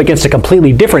when you go up against a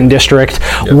completely different district,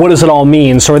 what does it all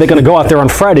mean? So are they going to go out there on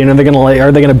Friday and are they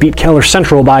going to beat Keller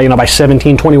Central by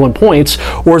 17, 21 points,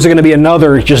 or is it going to be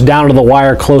another just down to the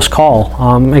wire close call?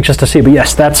 Anxious to see. But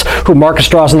yes, that's who Marcus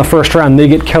draws in the first round. They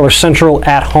get Keller Central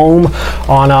at home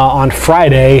on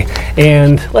Friday.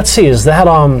 And let's see, is that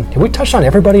have we touched on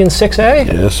everybody in 6A?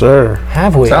 Yes, sir.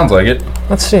 Have we? Sounds like it.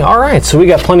 Let's see. All right, so we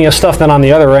got plenty of stuff then on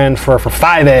the other end for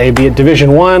 5A, be it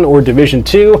Division 1 or Division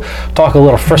 2. Talk a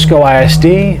little Frisco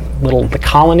ISD, little the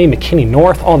Colony, McKinney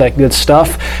North, all that good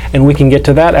stuff. And we can get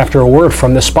to that after a word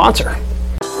from this sponsor.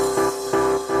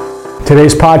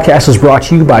 Today's podcast is brought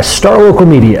to you by Star Local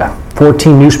Media.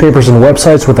 14 newspapers and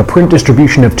websites with a print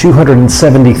distribution of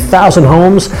 270,000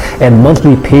 homes and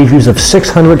monthly page views of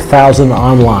 600,000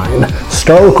 online.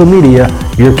 Star Local Media,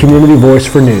 your community voice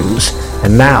for news.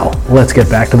 And now, let's get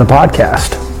back to the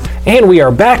podcast. And we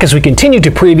are back as we continue to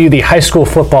preview the high school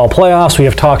football playoffs. We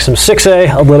have talked some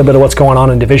 6A, a little bit of what's going on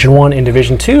in Division 1 and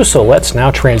Division 2, so let's now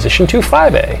transition to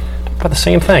 5A. About the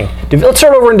same thing. Let's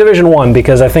start over in Division 1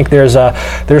 because I think there's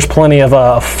plenty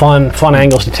of fun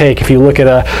angles to take. If you look at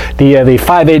the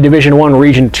 5A Division 1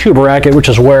 Region 2 bracket, which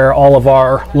is where all of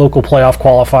our local playoff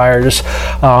qualifiers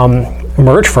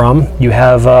emerge from, you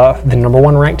have the number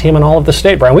 1 ranked team in all of the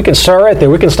state. Brian, we can start right there.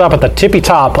 We can stop at the tippy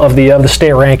top of the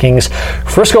state rankings.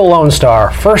 Frisco Lone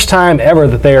Star, first time ever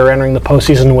that they are entering the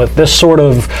postseason with this sort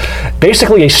of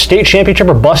basically a state championship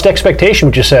or bust expectation.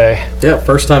 Would you say? Yeah,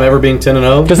 first time ever being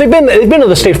 10-0. Because they've been to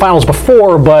the state finals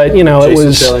before, but it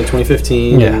was Jason in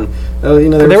 2015. Yeah. And, they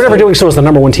were never doing so as the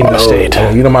number 1 team in the state.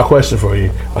 My question for you: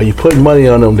 are you putting money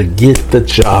on them to get the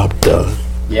job done?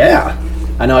 Yeah.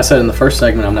 I know I said in the first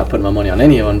segment I'm not putting my money on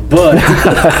anyone, but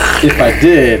if I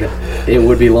did, it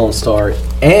would be Lone Star.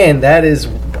 And that is,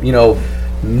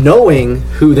 knowing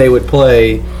who they would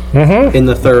play in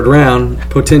the third round,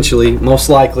 potentially, most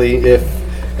likely, if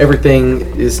everything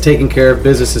is taken care of,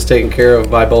 business is taken care of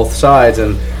by both sides.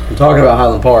 And I'm talking about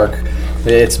Highland Park.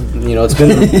 It's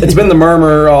been the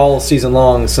murmur all season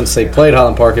long since they played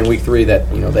Highland Park in week 3 that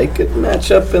they could match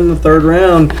up in the third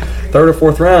or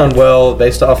fourth round. Well,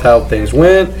 based off how things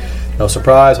went, no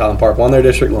surprise, Highland Park won their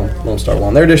district, Lone Star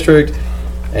won their district,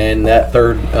 and that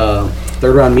third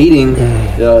round meeting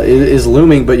is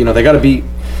looming. But they got to beat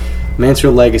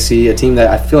Mansfield Legacy, a team that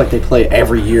I feel like they play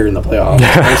every year in the playoffs.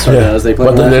 Does. They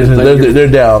play But they're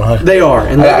down. Huh? They are.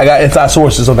 And I got inside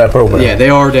sources on that program. Yeah, they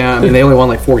are down. I mean, they only won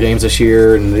like 4 games this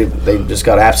year, and they just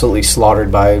got absolutely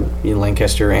slaughtered by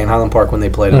Lancaster and Highland Park when they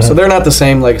played them. So they're not the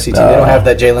same Legacy team. They don't have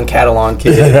that Jalen Catalan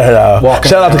kid.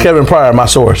 Shout out to Kevin Pryor, my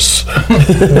source.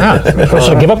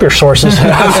 So give up your sources.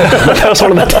 That was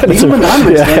one of the Leave them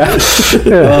anonymous,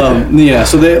 man.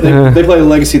 So they play the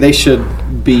Legacy. They should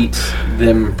beat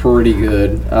them pretty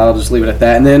good. I'll just leave it at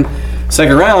that. And then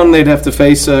second round, they'd have to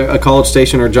face a College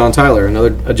Station or John Tyler,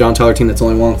 a John Tyler team that's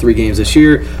only won 3 games this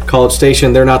year. College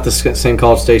Station, they're not the same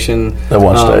College Station that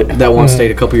won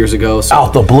state a couple years ago. So.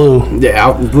 Out the blue. Yeah,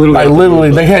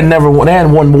 literally, they hadn't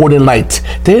won more than they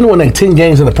didn't win like 10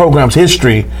 games in the program's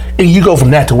history, and you go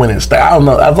from that to winning state. I don't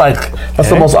know. That's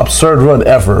the most absurd run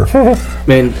ever.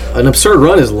 Man, an absurd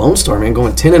run is Lone Star, man,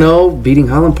 going 10-0, beating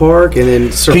Highland Park, and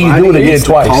then surviving. Can you do it again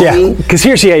twice? Yeah, because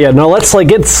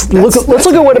let's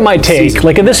look at what it might take.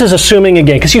 Like, and this is assuming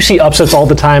again, because you see upsets all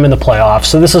the time in the playoffs.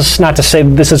 So this is not to say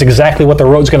this is exactly what the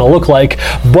road's going to look like,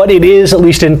 but it is at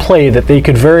least in play that they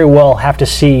could very well have to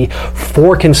see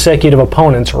 4 consecutive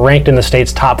opponents ranked in the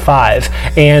state's top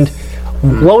 5. And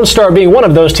Lone Star being one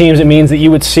of those teams, it means that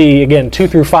you would see, again, 2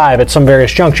 through 5 at some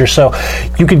various junctures. So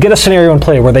you could get a scenario in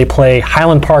play where they play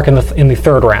Highland Park in the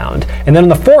third round. And then in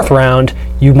the fourth round,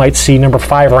 you might see number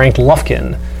 5 ranked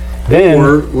Lufkin.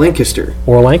 Or Lancaster.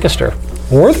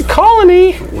 Or the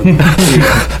Colony.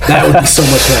 That would be so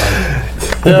much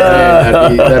fun.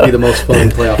 That'd be the most fun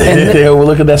playoff. We'll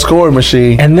look at that scoring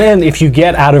machine. And then if you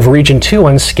get out of Region 2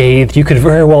 unscathed, you could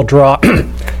very well draw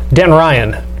Denton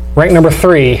Ryan, ranked number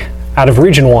 3 out of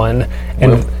Region 1.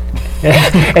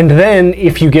 And then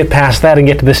if you get past that and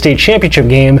get to the state championship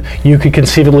game, you could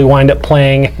conceivably wind up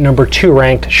playing number 2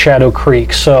 ranked Shadow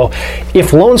Creek. So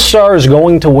if Lone Star is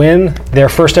going to win their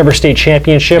first ever state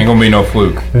championship, ain't gonna be no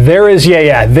fluke. There is,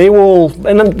 they will.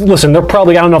 And then listen, they're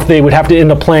probably, I don't know if they would have to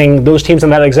end up playing those teams in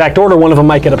that exact order. One of them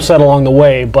might get upset along the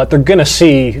way, but they're gonna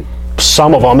see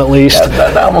some of them at least.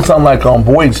 That almost sounds like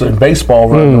Boyd's in baseball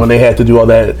run when they had to do all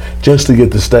that just to get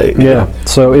the state. Yeah.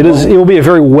 So it will be a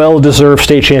very well-deserved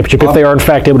state championship if they are in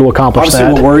fact able to accomplish obviously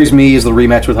that. What worries me is the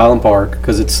rematch with Highland Park,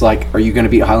 because it's like, are you going to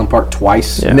beat Highland Park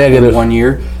twice Negative. in 1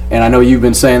 year? And I know you've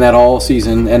been saying that all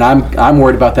season, and I'm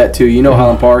worried about that too.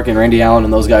 Highland Park and Randy Allen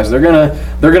and those guys, they're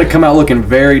gonna come out looking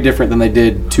very different than they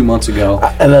did 2 months ago.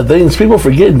 And the things people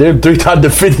forgetting, they're 3-time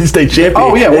defending state champion.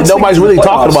 Oh yeah, and nobody's really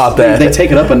talking about that. They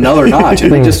take it up another notch,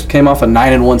 and they just came off a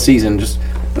 9-1 season, just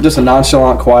a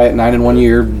nonchalant, quiet 9-1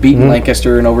 year, beating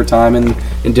Lancaster in overtime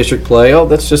in district play. Oh,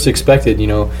 that's just expected,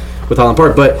 with Highland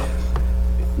Park, but.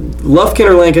 Lufkin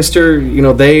or Lancaster,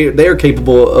 they are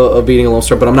capable of beating a Lone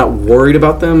Star, but I'm not worried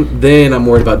about them. Then I'm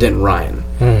worried about Denton Ryan.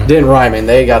 Denton Ryan, man,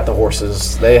 they got the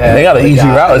horses. They got an easy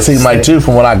route, it seems like, too,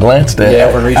 from what I glanced at.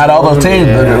 Yeah, out of all those teams,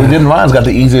 Denton Ryan's got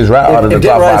the easiest route out of the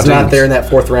top 5 teams. If Denton Ryan's not there in that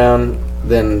 4th round,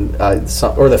 then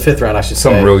or the 5th round, I should say.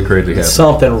 Something really crazy happened.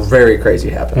 Something very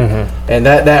crazy happened. And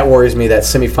that worries me, that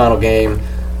semifinal game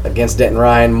against Denton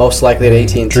Ryan, most likely at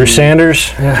AT&T. Drew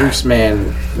Sanders. Drew,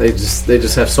 man, they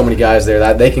just have so many guys there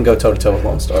that they can go toe to toe with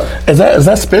Lone Star. Is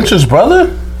that Spencer's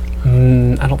brother? I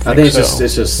don't think so. I think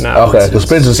it's just no. Okay, because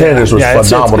Spencer Sanders was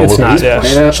phenomenal. It's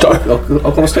not.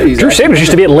 Oklahoma State. Drew Sanders used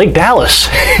to be at Lake Dallas.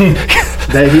 He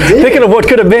did. Thinking of what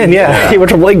could have been, He went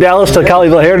from Lake Dallas to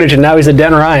Colleyville Heritage, and now he's at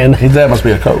Denton Ryan. His dad must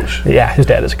be a coach. Yeah, his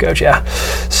dad is a coach,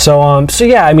 So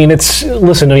I mean,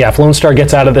 if Lone Star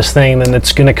gets out of this thing, then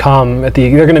it's going to come they're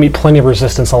going to meet plenty of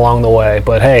resistance along the way.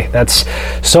 But hey,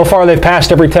 so far they've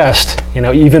passed every test.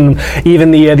 Even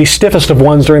the stiffest of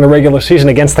ones during the regular season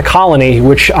against the Colony,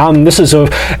 which this is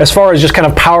as far as just kind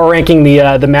of power ranking the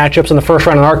matchups in the first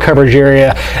round in our coverage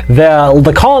area.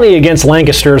 The Colony against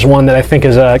Lancaster is one that I think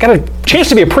is got a chance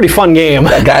to be a pretty fun game.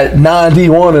 I got 9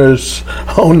 D1ers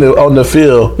on the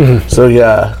field. So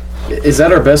yeah. Is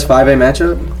that our best 5A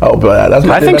matchup? Oh, but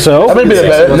I think so.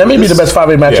 That may be the best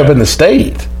 5A matchup in the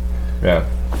state. Yeah.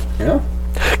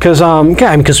 Because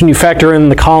when you factor in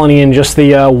the Colony and just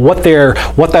the what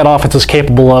that offense is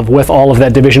capable of with all of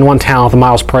that Division I talent, the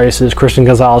Miles Prices, Christian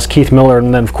Gonzalez, Keith Miller,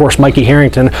 and then of course Mikey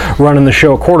Harrington running the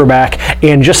show at quarterback,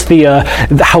 and just the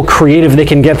how creative they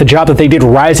can get, the job that they did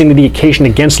rising to the occasion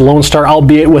against Lone Star,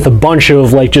 albeit with a bunch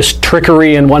of like just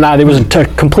trickery and whatnot. It was a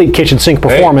complete kitchen sink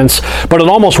performance, but it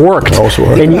almost worked.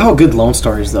 And how good Lone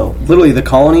Star is, though. Literally, the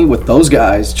Colony with those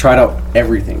guys tried out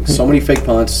everything. So many fake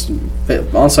punts,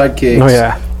 onside kicks. Oh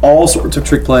yeah. All sorts of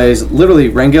trick plays. Literally,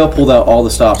 Rangel pulled out all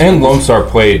the stops. And Lone Star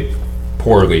played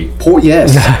poorly.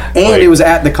 Yes. And it was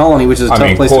at the Colony, which is a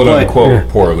tough place to play. Quote,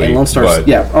 poorly. And Lone Star's,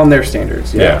 on their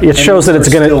standards. Yeah. It shows that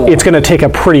it's gonna take a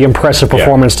pretty impressive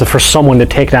performance for someone to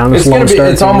take down this Lone Star.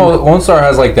 It's almost, Lone Star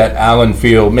has like that Allen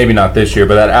feel, maybe not this year,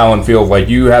 but that Allen feel of like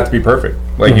you have to be perfect.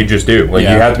 Like you just do. Like you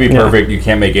have to be perfect. You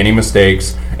can't make any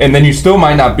mistakes. And then you still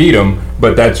might not beat them,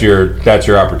 but that's your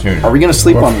opportunity. Are we going to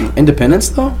sleep on Independence,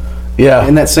 though? Yeah.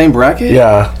 In that same bracket?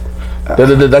 Yeah.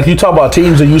 Like you talk about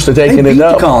teams that used to taking it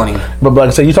up, the Colony. But like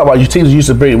I say, you talk about your teams that used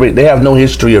to bring. They have no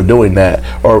history of doing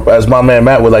that, or as my man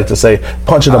Matt would like to say,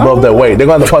 punching above their weight. They're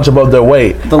going to punch above their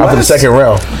weight after the second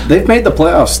round. They've made the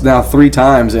playoffs now 3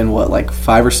 times in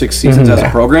 5 or 6 seasons as a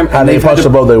program. And they punched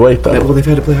above their weight though. Well, they've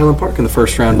had to play Highland Park in the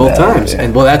first round both times,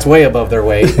 and that's way above their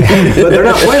weight. But they're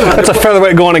not. That's a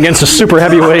featherweight going against a super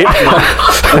heavyweight.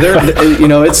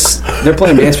 They're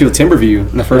playing Mansfield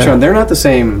Timberview in the first round. They're not the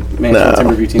same Mansfield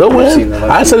Timberview team. They'll win.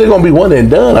 I said they're going to be one and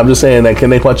done. I'm just saying that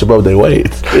can they punch above their weight?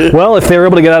 Well, if they're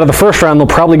able to get out of the first round, they'll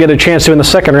probably get a chance to in the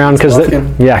second round because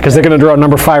they're going to draw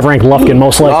number 5 ranked Lufkin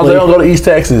most likely. No, they don't go to East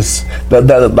Texas.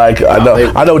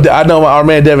 I know our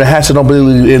man Devin Hatcher don't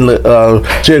believe in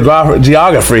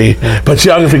geography, but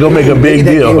geography gonna make a big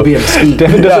deal. It'll be a mesquite.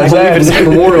 Devin doesn't believe in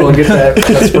Memorial and get that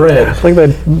spread. I think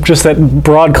that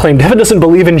broad claim. Devin doesn't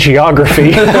believe in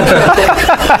geography.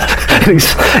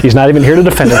 He's not even here to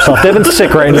defend himself. Devin's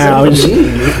sick right now. What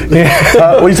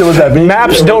you said was that mean?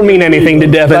 Maps don't mean anything to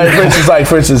Devin.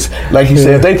 For instance, like you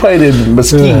said, if they played in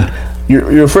Mesquite,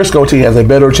 your Frisco team has a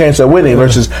better chance of winning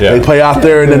versus they play out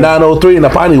there in the 903 in the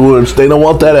Piney Woods. They don't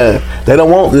want that. They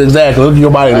don't want exactly. Look at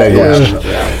your body language.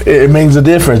 It means a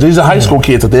difference. These are high school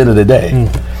kids at the end of the day.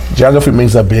 Geography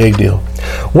means a big deal.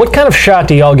 What kind of shot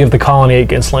do y'all give the Colony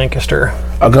against Lancaster?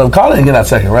 I'm going to call it and get that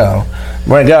second round.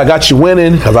 Right, I got you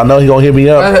winning because I know he's going to hit me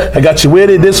up. I got you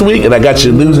winning this week and I got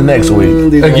you losing next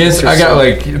week. I got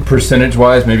like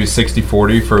percentage-wise maybe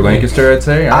 60-40 for Lancaster, I'd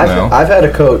say. I don't know. I've had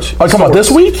a coach. Oh, come on,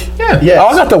 this week? Yeah. Oh,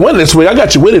 I got the win this week. I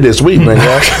got you winning this week, man.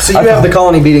 So you have the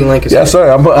Colony beating Lancaster? Yes, sir.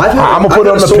 I'm going to put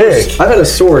it on the pick. I've had a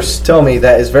source tell me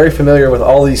that is very familiar with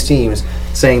all these teams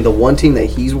saying the one team that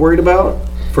he's worried about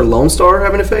for Lone Star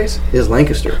having to face is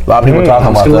Lancaster. A lot of people talking about that.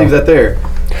 I'm just going to leave that there.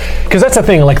 Because that's the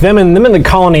thing, like them and the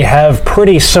Colony have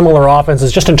pretty similar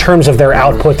offenses just in terms of their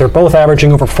output. They're both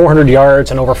averaging over 400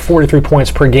 yards and over 43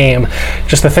 points per game.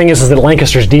 Just the thing is that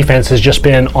Lancaster's defense has just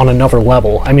been on another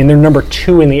level. I mean, they're number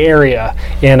 2 in the area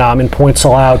in points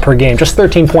allowed per game, just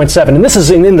 13.7. And this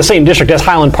is in the same district as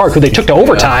Highland Park, who they took to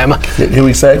overtime. Here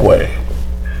we segue.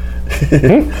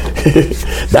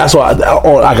 That's why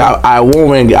I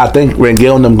think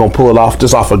Rangel and them gonna pull it off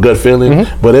just off a good feeling.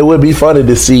 But it would be funny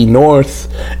to see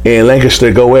North and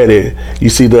Lancaster go at it. You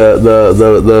see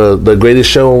the greatest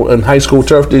show in high school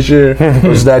turf this year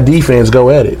was that defense go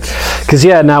at it. Because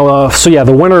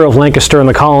the winner of Lancaster and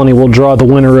the Colony will draw the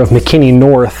winner of McKinney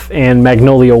North and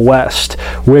Magnolia West.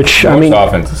 Which North's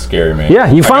offense is scary, man.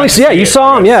 Yeah, you finally you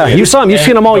saw him. Yeah, you saw him. You've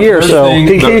seen him all year. So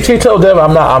he told Devin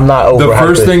I'm not over. The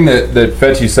first thing that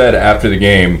Fetchy said after the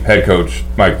game, head coach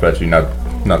Mike Fetchy, not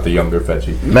the younger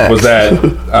Fetchy, was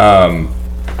that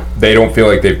they don't feel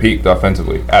like they peaked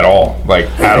offensively at all,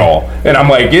 And I'm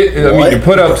like, you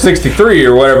put up 63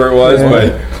 or whatever it was,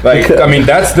 but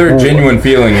that's their genuine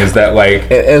feeling is that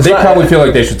they probably feel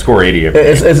like they should score 80.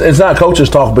 It's not coaches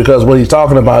talk because what he's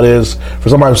talking about is for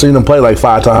somebody who's seen them play like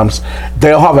 5 times,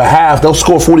 they'll have a half, they'll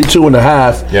score 42 in the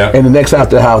half, and the next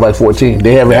half they'll have like 14.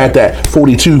 They haven't had that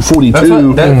 42 just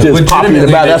popping in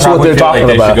the back. That's what they're talking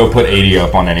about. They should go put 80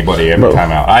 up on anybody every time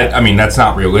out. I mean, that's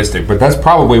not realistic, but that's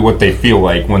probably what they feel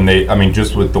like when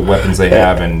just with the weapons they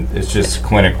have, and it's just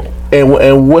clinical.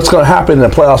 And what's going to happen in the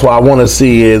playoffs, what I want to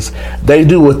see is they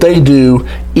do what they do,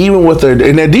 even with their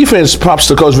defense, props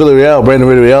to Coach Brandon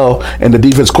Villarreal, and the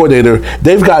defense coordinator,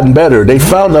 they've gotten better. They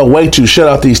found a way to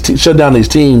shut down these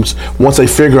teams once they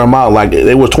figure them out. Like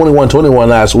they were 21-21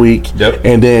 last week,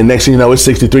 and then next thing you know, it's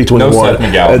 63-21. No Seth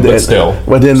McGowan, but still.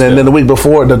 But then the week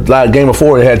before, the game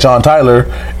before, they had John Tyler.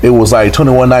 It was like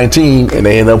 21-19, and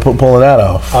they ended up pulling that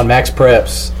off. On Max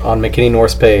Preps, on McKinney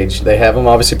North's page, they have them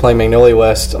obviously playing Magnolia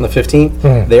West on the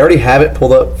 15th. They already have it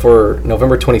pulled up for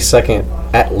November 22nd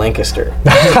at Lancaster.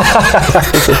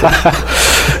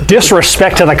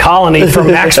 Disrespect to the Colony from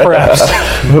Max Preps.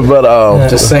 But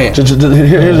just saying.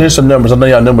 Here's some numbers. I know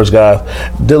y'all numbers guys.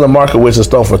 Dylan Markowitz is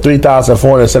thrown for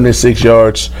 3,476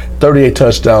 yards, 38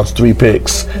 touchdowns, 3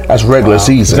 picks. That's regular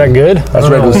season. Is that good? That's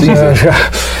regular season.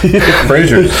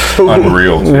 Frazier's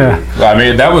unreal too. I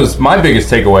mean, that was my biggest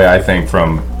takeaway, I think,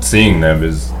 from seeing them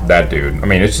is that dude. I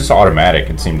mean, it's just automatic,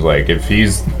 it seems like. If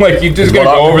he's like, you just gotta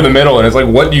go over the middle, and it's like,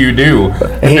 what do you do?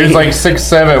 If he's like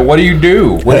 6'7", what do you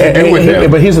do? What do you do with him?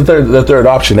 But he's the third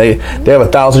option. They have a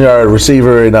 1,000-yard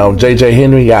receiver, J.J.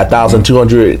 Henry got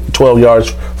 1,212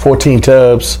 yards, 14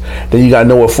 tubs. Then you got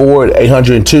Noah Ford,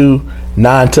 802.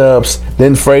 9 tubs.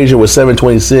 Then Frazier with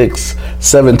 726,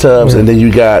 7 tubs, and then you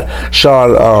got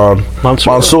Sean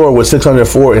Mansour with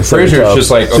 604 and 7 Frazier's tubs. just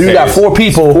like, so you got 4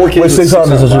 people with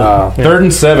 600. Wow. 3rd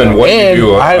and 7. What do you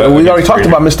do? We already talked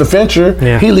about Mr. Fincher.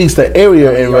 Yeah. He leads the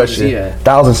area in rushing.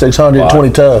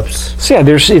 1,620 tubs. So yeah,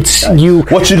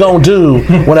 What you gonna do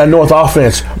when that North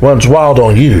offense runs wild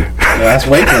on you? That's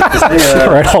Wakeland.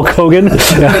 Right, Hulk Hogan.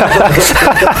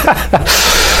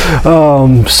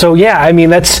 So yeah, I mean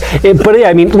that's it. But yeah,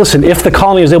 I mean, listen, if the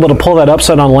Colony is able to pull that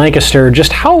upset on Lancaster,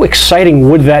 just how exciting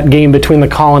would that game between the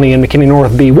Colony and McKinney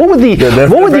North be? What would the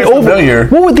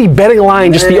betting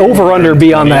line, just the over under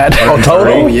be on that? Oh,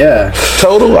 total? Oh yeah,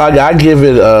 total. I give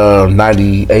it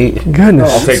 98.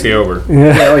 Goodness, I'll take the over.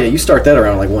 Oh yeah, you start that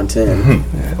around like 110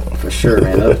 for sure,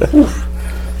 man.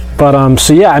 But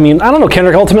so yeah, I mean, I don't know,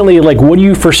 Kendrick. Ultimately, like, what do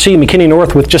you foresee McKinney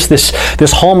North with just this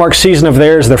hallmark season of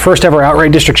theirs, their first ever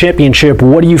outright district championship?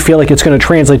 What do you feel like it's going to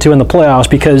translate to in the playoffs?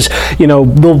 Because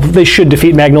they should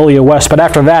defeat Magnolia West, but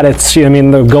after that, it's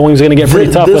the going's going to get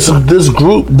pretty tough. This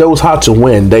group knows how to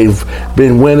win. They've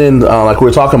been winning, like we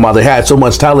were talking about. They had so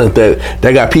much talent that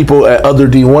they got people at other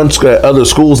D1, other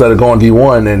schools that are going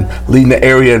D1 and leading the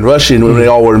area in rushing when they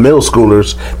all were middle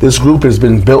schoolers. This group has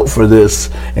been built for this,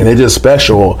 and they're just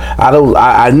special.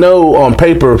 I know on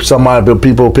paper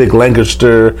people pick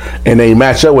Lancaster and they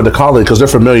match up with the Colony because they're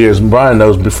familiar, as Brian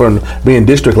knows, from being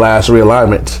district last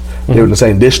realignment. They were in the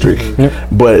same district.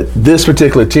 But this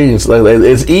particular team,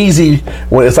 it's easy.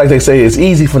 When it's like they say, it's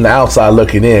easy from the outside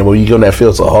looking in. When you go in that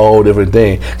field, it's a whole different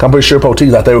thing. I'm pretty sure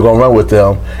Poteet thought they were going to run with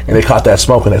them, and they caught that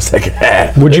smoke in that second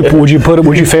half. Would you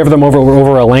favor them over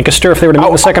a Lancaster if they were to meet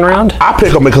in the second round? I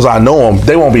pick them because I know them.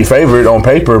 They won't be favored on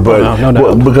paper,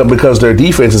 but because their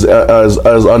defense is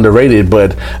underrated.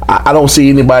 But I don't see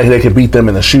anybody that can beat them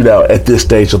in a shootout at this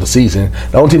stage of the season.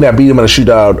 The only team that beat them in a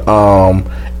shootout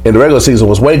in the regular season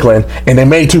was Wakeland, and they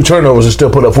made 2 turnovers and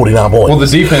still put up 49 points. Well, the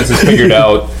defense has figured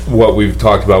out what we've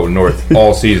talked about with North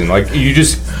all season. Like, you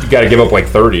just got to give up like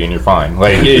 30 and you're fine.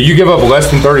 Like, you give up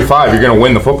less than 35, you're going to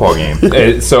win the football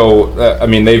game. So, I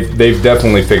mean, they've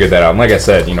definitely figured that out. And like I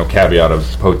said, caveat of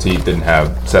Poteet didn't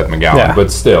have Seth McGowan,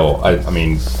 but still, I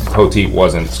mean, Poteet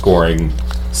wasn't scoring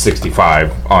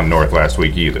 65 on North last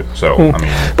week either. So, I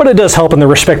mean, but it does help in the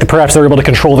respect that perhaps they're able to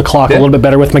control the clock a little bit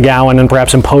better with McGowan and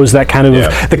perhaps impose that kind of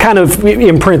the kind of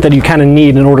imprint that you kind of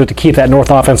need in order to keep that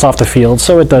North offense off the field.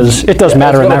 So it does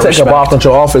matter in that respect. It's going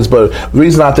to offense, but the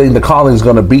reason I think the Colony is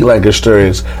going to beat Lancaster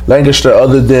is Lancaster,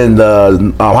 other than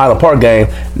the Highland Park game,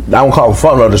 I won't call them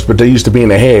front runners, but they used to be in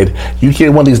the head. You get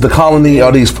one of these, the Colony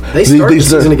or these. They started the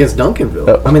season against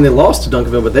Duncanville. I mean, they lost to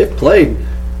Duncanville, but they've played.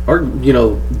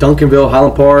 Duncanville,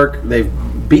 Highland Park, they've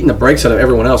beaten the brakes out of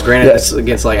everyone else. Granted, it's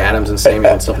against like Adams and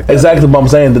Samuel and stuff like that. Exactly what I'm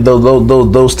saying.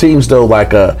 Those teams, though,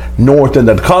 like North and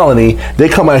the Colony, they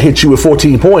come out and hit you with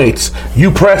 14 points.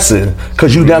 You pressing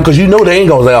because you down because you know they ain't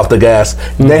gonna lay off the gas.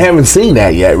 They haven't seen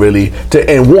that yet, really.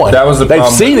 And one, that was the they've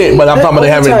seen it, but I'm talking about they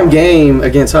haven't. Overtime game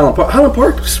against Highland Park. Highland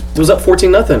Park was up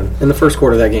 14-0 in the first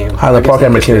quarter of that game. Highland Park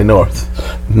and McKinney North,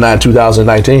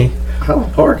 2019.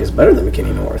 Highland Park is better than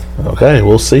McKinney North. Okay,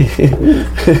 we'll see.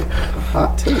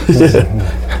 Hot take.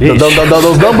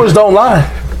 Those numbers don't lie.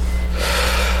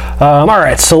 All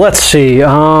right, so let's see.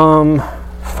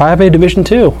 5A Division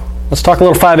 2. Let's talk a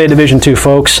little 5A Division 2,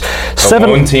 folks. The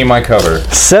one team I cover.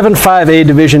 7 5A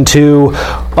Division 2.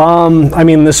 I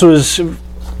mean, this was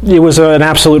it was an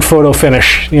absolute photo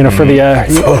finish, for the.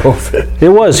 It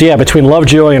was, between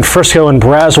Lovejoy and Frisco and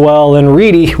Braswell and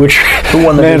Reedy, which Who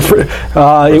won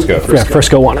the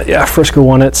Frisco won it. Yeah, Frisco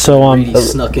won it. So Reedy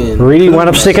snuck in. Reedy wound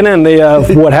up sticking in. They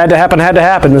what had to happen,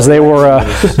 as they were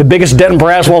the biggest Denton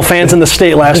Braswell fans in the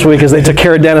state last week, as they took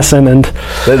care of Denison, and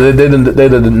they did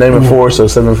the name it for us, so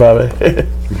 7-5A.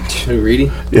 Who,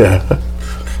 Reedy? Yeah.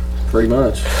 Pretty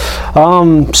much.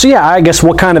 I guess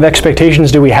what kind of expectations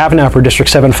do we have now for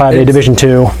District 7-5A Division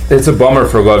 2? It's a bummer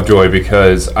for Lovejoy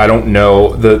because I don't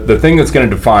know the thing that's going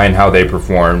to define how they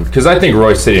perform, because I think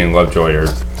Royce City and Lovejoy are,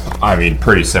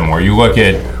 pretty similar. You look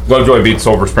at Lovejoy beat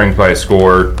Silver Springs by a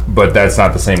score, but that's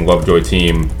not the same Lovejoy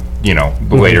team,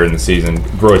 later in the season.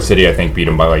 Royce City, I think, beat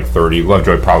them by like 30.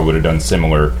 Lovejoy probably would have done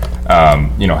similar,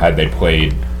 had they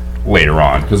played later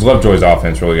on, because Lovejoy's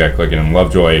offense really got clicking, and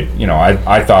Lovejoy,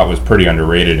 I thought was pretty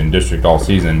underrated in district all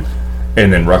season,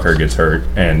 and then Rucker gets hurt,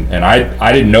 and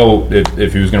I didn't know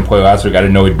if he was going to play last week. I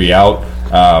didn't know he'd be out.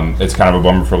 It's kind of a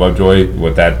bummer for Lovejoy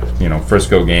with that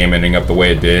Frisco game ending up the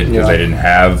way it did, because they didn't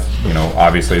have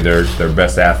obviously their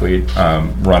best athlete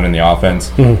running the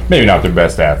offense. Maybe not their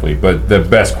best athlete, but the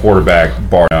best quarterback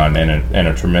bar none, and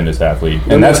a tremendous athlete.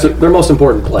 And that's their most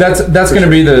important play. That's going to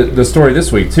be the story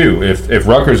this week too. If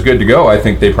Rucker's good to go, I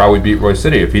think they probably beat Royce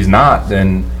City. If he's not,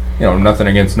 then nothing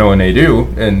against Noah Nadeau,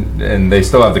 and they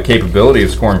still have the capability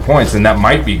of scoring points, and that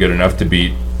might be good enough to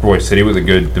beat Royce City with a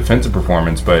good defensive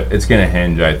performance, but it's going to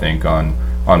hinge, I think, on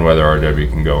whether RW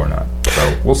can go or not.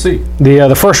 So we'll see.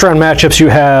 The first round matchups, you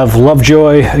have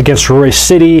Lovejoy against Royce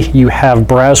City, you have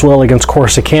Braswell against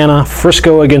Corsicana,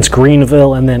 Frisco against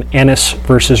Greenville, and then Ennis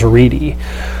versus Reedy.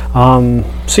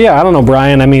 I don't know,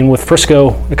 Brian. With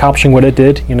Frisco accomplishing what it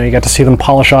did, you got to see them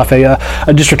polish off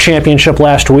a district championship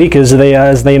last week, as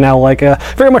they now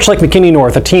very much like McKinney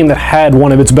North, a team that had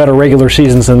one of its better regular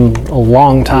seasons in a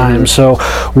long time. So,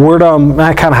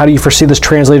 how do you foresee this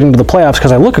translating to the playoffs?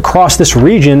 Because I look across this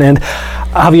region, and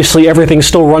obviously everything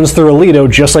still runs through Aledo,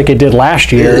 just like it did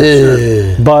last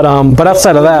year. But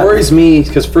outside of that, it worries me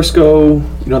because Frisco,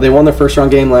 they won their first round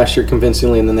game last year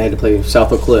convincingly, and then they had to play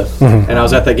South Oak Cliff. And I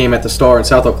was at that game at the Star, and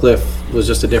South Oak Cliff was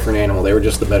just a different animal. They were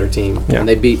just the better team, and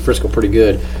they beat Frisco pretty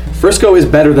good. Frisco is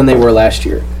better than they were last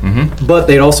year, but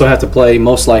they'd also have to play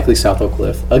most likely South Oak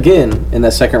Cliff again in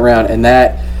that second round, and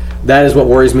that is what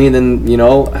worries me. And then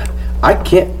I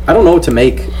don't know what to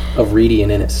make of Reedy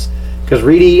and Ennis, because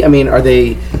Reedy, are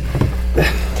they?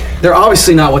 They're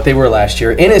obviously not what they were last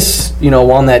year. Ennis,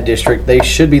 won that district. They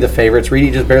should be the favorites. Reedy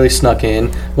just barely snuck in.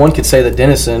 One could say that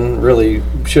Denison really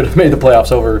should have made the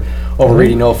playoffs over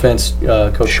Reedy. No offense,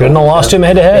 Coach. Shouldn't have lost him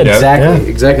head-to-head.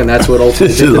 Exactly, and that's what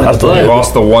ultimately did They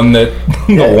lost the one that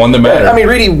mattered.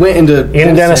 Reedy went into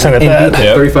Denison and at beat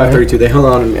them 35-32. They hung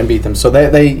on and beat them. So they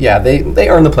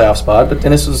earned the playoff spot, but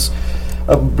Dennis was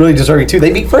really deserving too.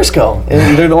 They beat Frisco,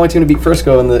 and they're the only team to beat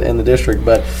Frisco in the district.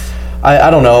 But I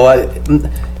don't know.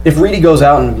 If Reedy goes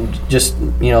out and just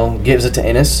gives it to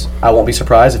Ennis, I won't be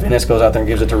surprised. If Ennis goes out there and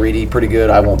gives it to Reedy pretty good,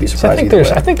 I won't be surprised.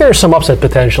 I think there's some upset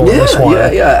potential in this one.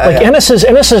 Ennis is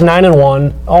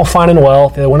 9-1, all fine and well.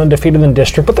 They went undefeated in the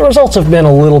district, but the results have been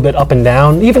a little bit up and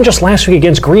down. Even just last week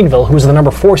against Greenville, who was the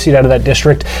number 4 seed out of that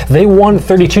district, they won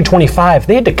 32-25.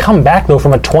 They had to come back though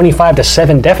from a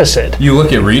 25-7 deficit. You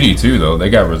look at Reedy too, though; they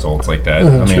got results like that.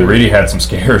 Reedy had some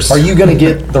scares. Are you going to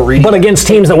get the Reedy? But against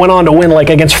teams that went on to win,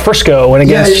 like against Frisco and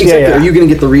against. Are you going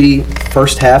to get the Reedy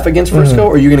first half against Frisco,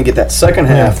 or are you going to get that second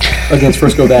half against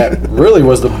Frisco that really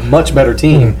was the much better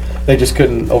team? They just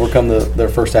couldn't overcome their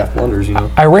first half blunders,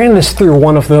 I ran this through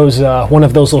one of those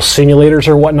little simulators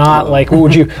or whatnot. Like, what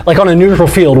would you on a neutral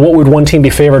field? What would one team be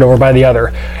favored over by the other?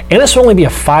 Ennis would only be a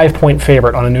 5-point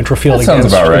favorite on a neutral field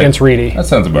against Reedy. That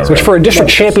sounds about right. Which for a district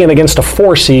champion against a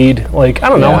 4 seed, I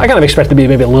don't know. I kind of expect to be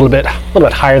maybe a little bit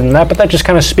higher than that. But that just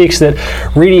kind of speaks that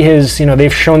Reedy has,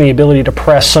 they've shown the ability to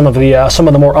press some of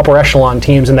the more upper echelon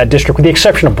teams in that district, with the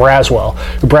exception of Braswell.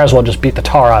 Braswell just beat the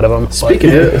tar out of them.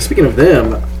 Speaking of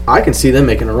them, I can see them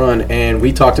making a run, and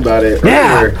we talked about it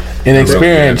earlier.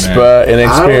 Inexperienced. I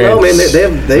don't know,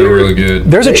 man. They're really good.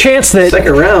 There's a chance that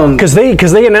second round, because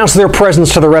they announced their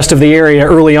presence to the rest of the area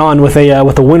early on with a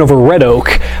win over Red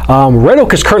Oak. Red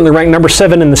Oak is currently ranked number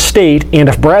 7 in the state, and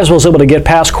if Braswell's able to get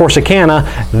past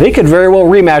Corsicana, they could very well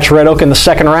rematch Red Oak in the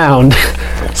second round.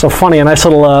 So funny, a nice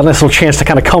little chance to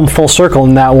kind of come full circle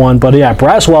in that one. But yeah,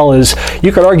 Braswell is,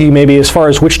 you could argue maybe as far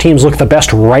as which teams look the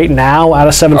best right now out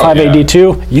of 7-5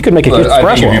 AD2, you could make a case for Braswell.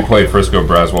 I think if you played Frisco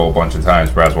Braswell a bunch of times,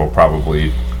 Braswell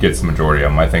probably gets the majority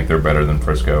of them. I think they're better than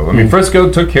Frisco.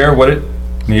 Frisco took care of what it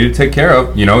need to take care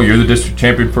of. You're the district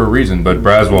champion for a reason, but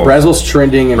Braswell's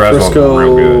trending, and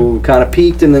Frisco kind of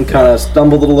peaked and then kind of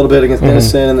stumbled a little bit against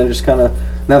Denison, and then just kind of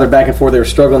now they're back and forth. They were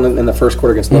struggling in the first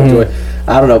quarter against Lovejoy.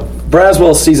 I don't know.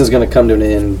 Braswell's season's going to come to an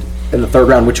end in the third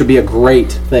round, which would be a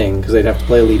great thing because they'd have to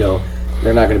play Aledo.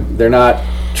 They're not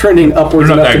trending upwards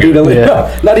enough to beat Aledo.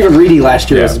 No, not even Reedy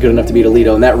last year was good enough to beat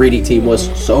Aledo, and that Reedy team was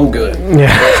so good.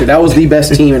 Yeah. That was the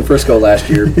best team in Frisco last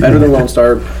year, better than Lone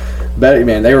Star. Better,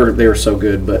 man, they were so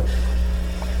good, but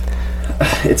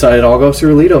it all goes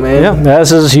through Aledo, man. Yeah,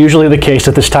 as is usually the case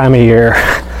at this time of year.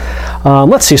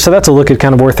 Let's see. So that's a look at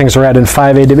kind of where things are at in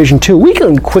 5A Division II. We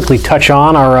can quickly touch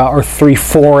on our 3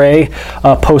 4A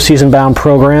postseason-bound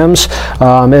programs.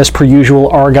 As per usual,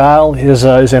 Argyle is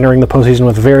entering the postseason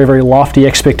with very, very lofty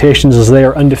expectations as they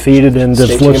are undefeated and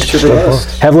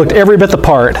have looked every bit the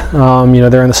part.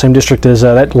 They're in the same district as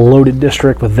that loaded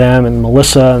district with them and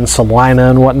Melissa and Salina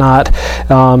and whatnot.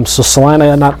 So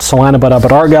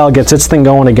but Argyle gets its thing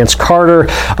going against Carter.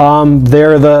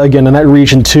 They're again in that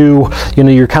region 2.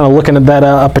 You're kind of looking at that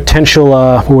a potential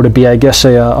what would it be? I guess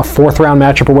a fourth round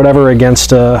matchup or whatever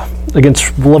against La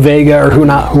Vega or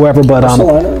whoever, but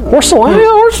or Salina.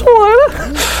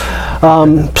 I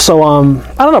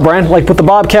don't know, Brian. Like with the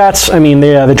Bobcats, I mean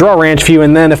they draw Ranchview,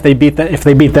 and then if they beat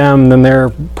them, then they're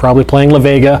probably playing La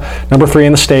Vega, number 3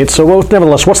 in the state. So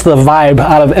nevertheless, what's the vibe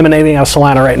emanating out of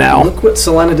Salina right now? Look what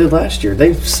Salina did last year.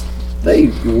 They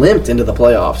limped into the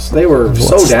playoffs. They were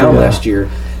so down last year.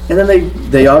 And then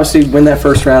they obviously win that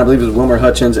first round. I believe it was Wilmer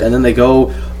Hutchins. And then they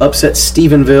go upset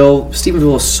Stephenville.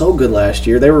 Stephenville was so good last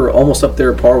year. They were almost up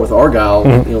there par with Argyle,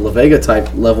 La Vega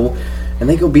type level. And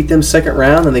they go beat them second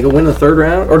round, and they go win the third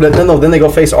round. Or then they go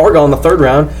face Argyle in the third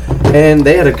round, and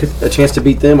they had a chance to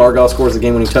beat them. Argyle scores the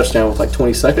game-winning touchdown with like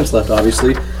 20 seconds left,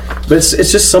 obviously. But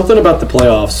it's just something about the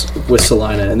playoffs with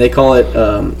Salina, and they call it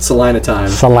Salina time.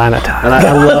 Salina time. And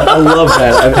I love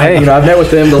that. I've met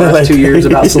with them the last 2 years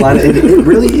about Salina. It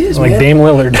really is, like man. Dame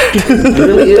Lillard. It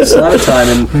really is Salina time,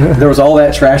 and there was all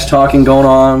that trash talking going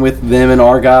on with them and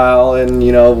Argyle, and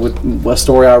with a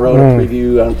story I wrote a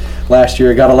preview last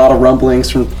year. Got a lot of rumblings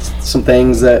from some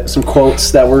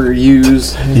quotes that were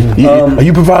used. Are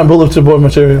you providing bulletin board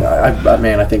material?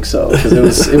 I think so,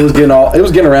 because it was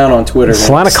getting around on Twitter.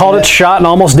 Salina called its shot and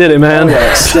almost did it, man.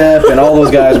 Step and all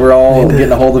those guys were all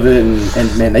getting a hold of it,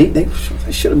 and man, they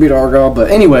should have beat Argyle. But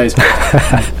anyways,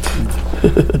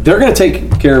 they're going to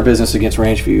take care of business against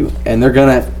Ranchview, and they're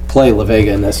going to play La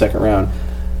Vega in that second round.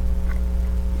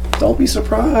 Don't be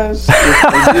surprised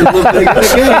if they did look big in the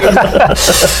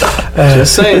game.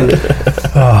 Just saying. You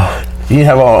didn't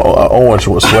have an orange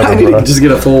sweater, bro. Just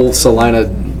get a full Salina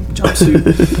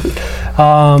jumpsuit.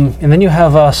 And then you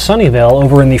have Sunnyvale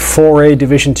over in the 4A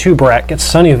Division II bracket.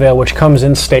 Sunnyvale, which comes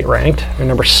in state ranked, they're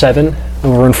number 7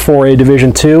 over in 4A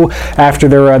Division II after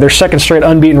their second straight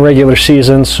unbeaten regular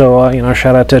season. So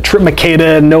shout out to Trip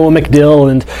Makeda and Noah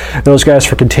McDill and those guys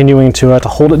for continuing to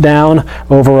hold it down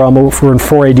over in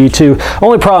 4A D2.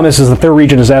 Only problem is that their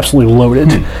region is absolutely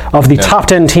loaded. Of the top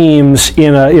 10 teams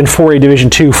in 4A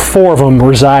Division II, 4 of them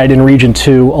reside in Region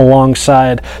 2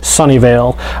 alongside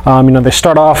Sunnyvale. They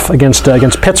start off against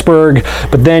Pittsburgh,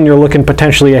 but then you're looking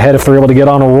potentially ahead if they're able to get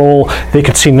on a roll. They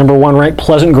could see number 1 ranked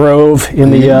Pleasant Grove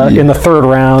in the third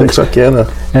round,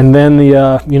 and then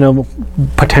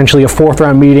potentially a fourth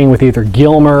round meeting with either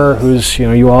Gilmer, who's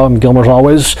Gilmer's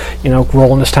always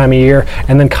rolling this time of year,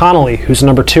 and then Connolly, who's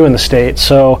number 2 in the state.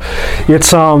 So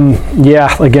it's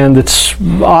again, it's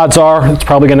odds are it's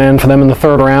probably going to end for them in the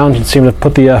third round. You seem to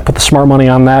put the smart money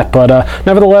on that, but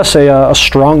nevertheless a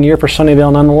strong year for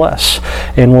Sunnyvale nonetheless.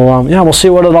 And we'll see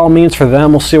what it all means for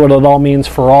them. We'll see what it all means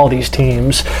for all these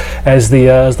teams as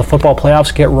the football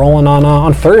playoffs get rolling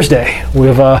on Thursday.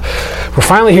 We're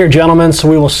finally here, gentlemen. So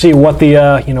we will see what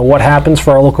what happens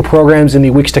for our local programs in the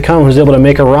weeks to come. Who's able to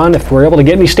make a run? If we're able to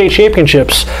get any state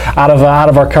championships out of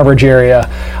our coverage area,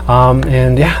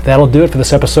 that'll do it for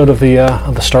this episode of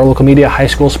the Star Local Media High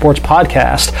School Sports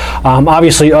Podcast.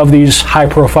 Obviously, of these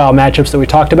high-profile matchups that we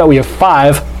talked about, we have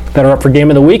 5 that are up for Game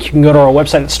of the Week. You can go to our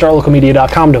website at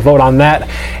starlocalmedia.com to vote on that,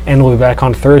 and we'll be back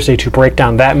on Thursday to break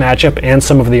down that matchup and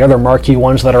some of the other marquee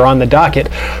ones that are on the docket.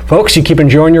 Folks, you keep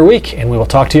enjoying your week, and we will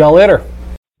talk to y'all later.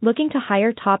 Looking to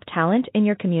hire top talent in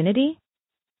your community?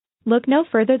 Look no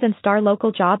further than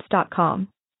starlocaljobs.com.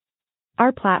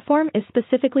 Our platform is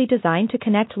specifically designed to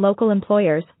connect local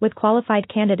employers with qualified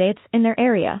candidates in their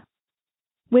area.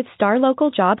 With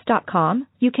starlocaljobs.com,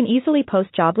 you can easily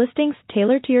post job listings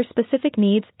tailored to your specific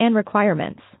needs and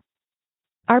requirements.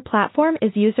 Our platform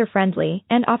is user-friendly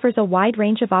and offers a wide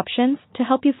range of options to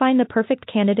help you find the perfect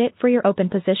candidate for your open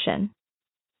position.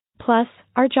 Plus,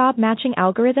 our job matching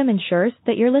algorithm ensures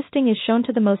that your listing is shown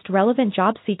to the most relevant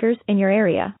job seekers in your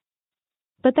area.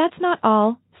 But that's not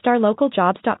all.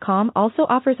 StarLocalJobs.com also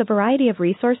offers a variety of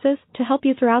resources to help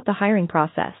you throughout the hiring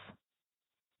process.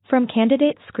 From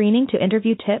candidate screening to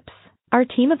interview tips, our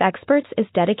team of experts is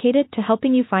dedicated to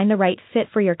helping you find the right fit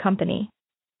for your company.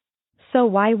 So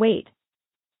why wait?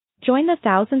 Join the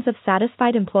thousands of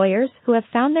satisfied employers who have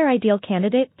found their ideal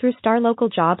candidate through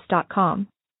StarLocalJobs.com.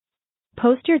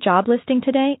 Post your job listing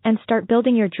today and start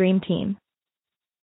building your dream team.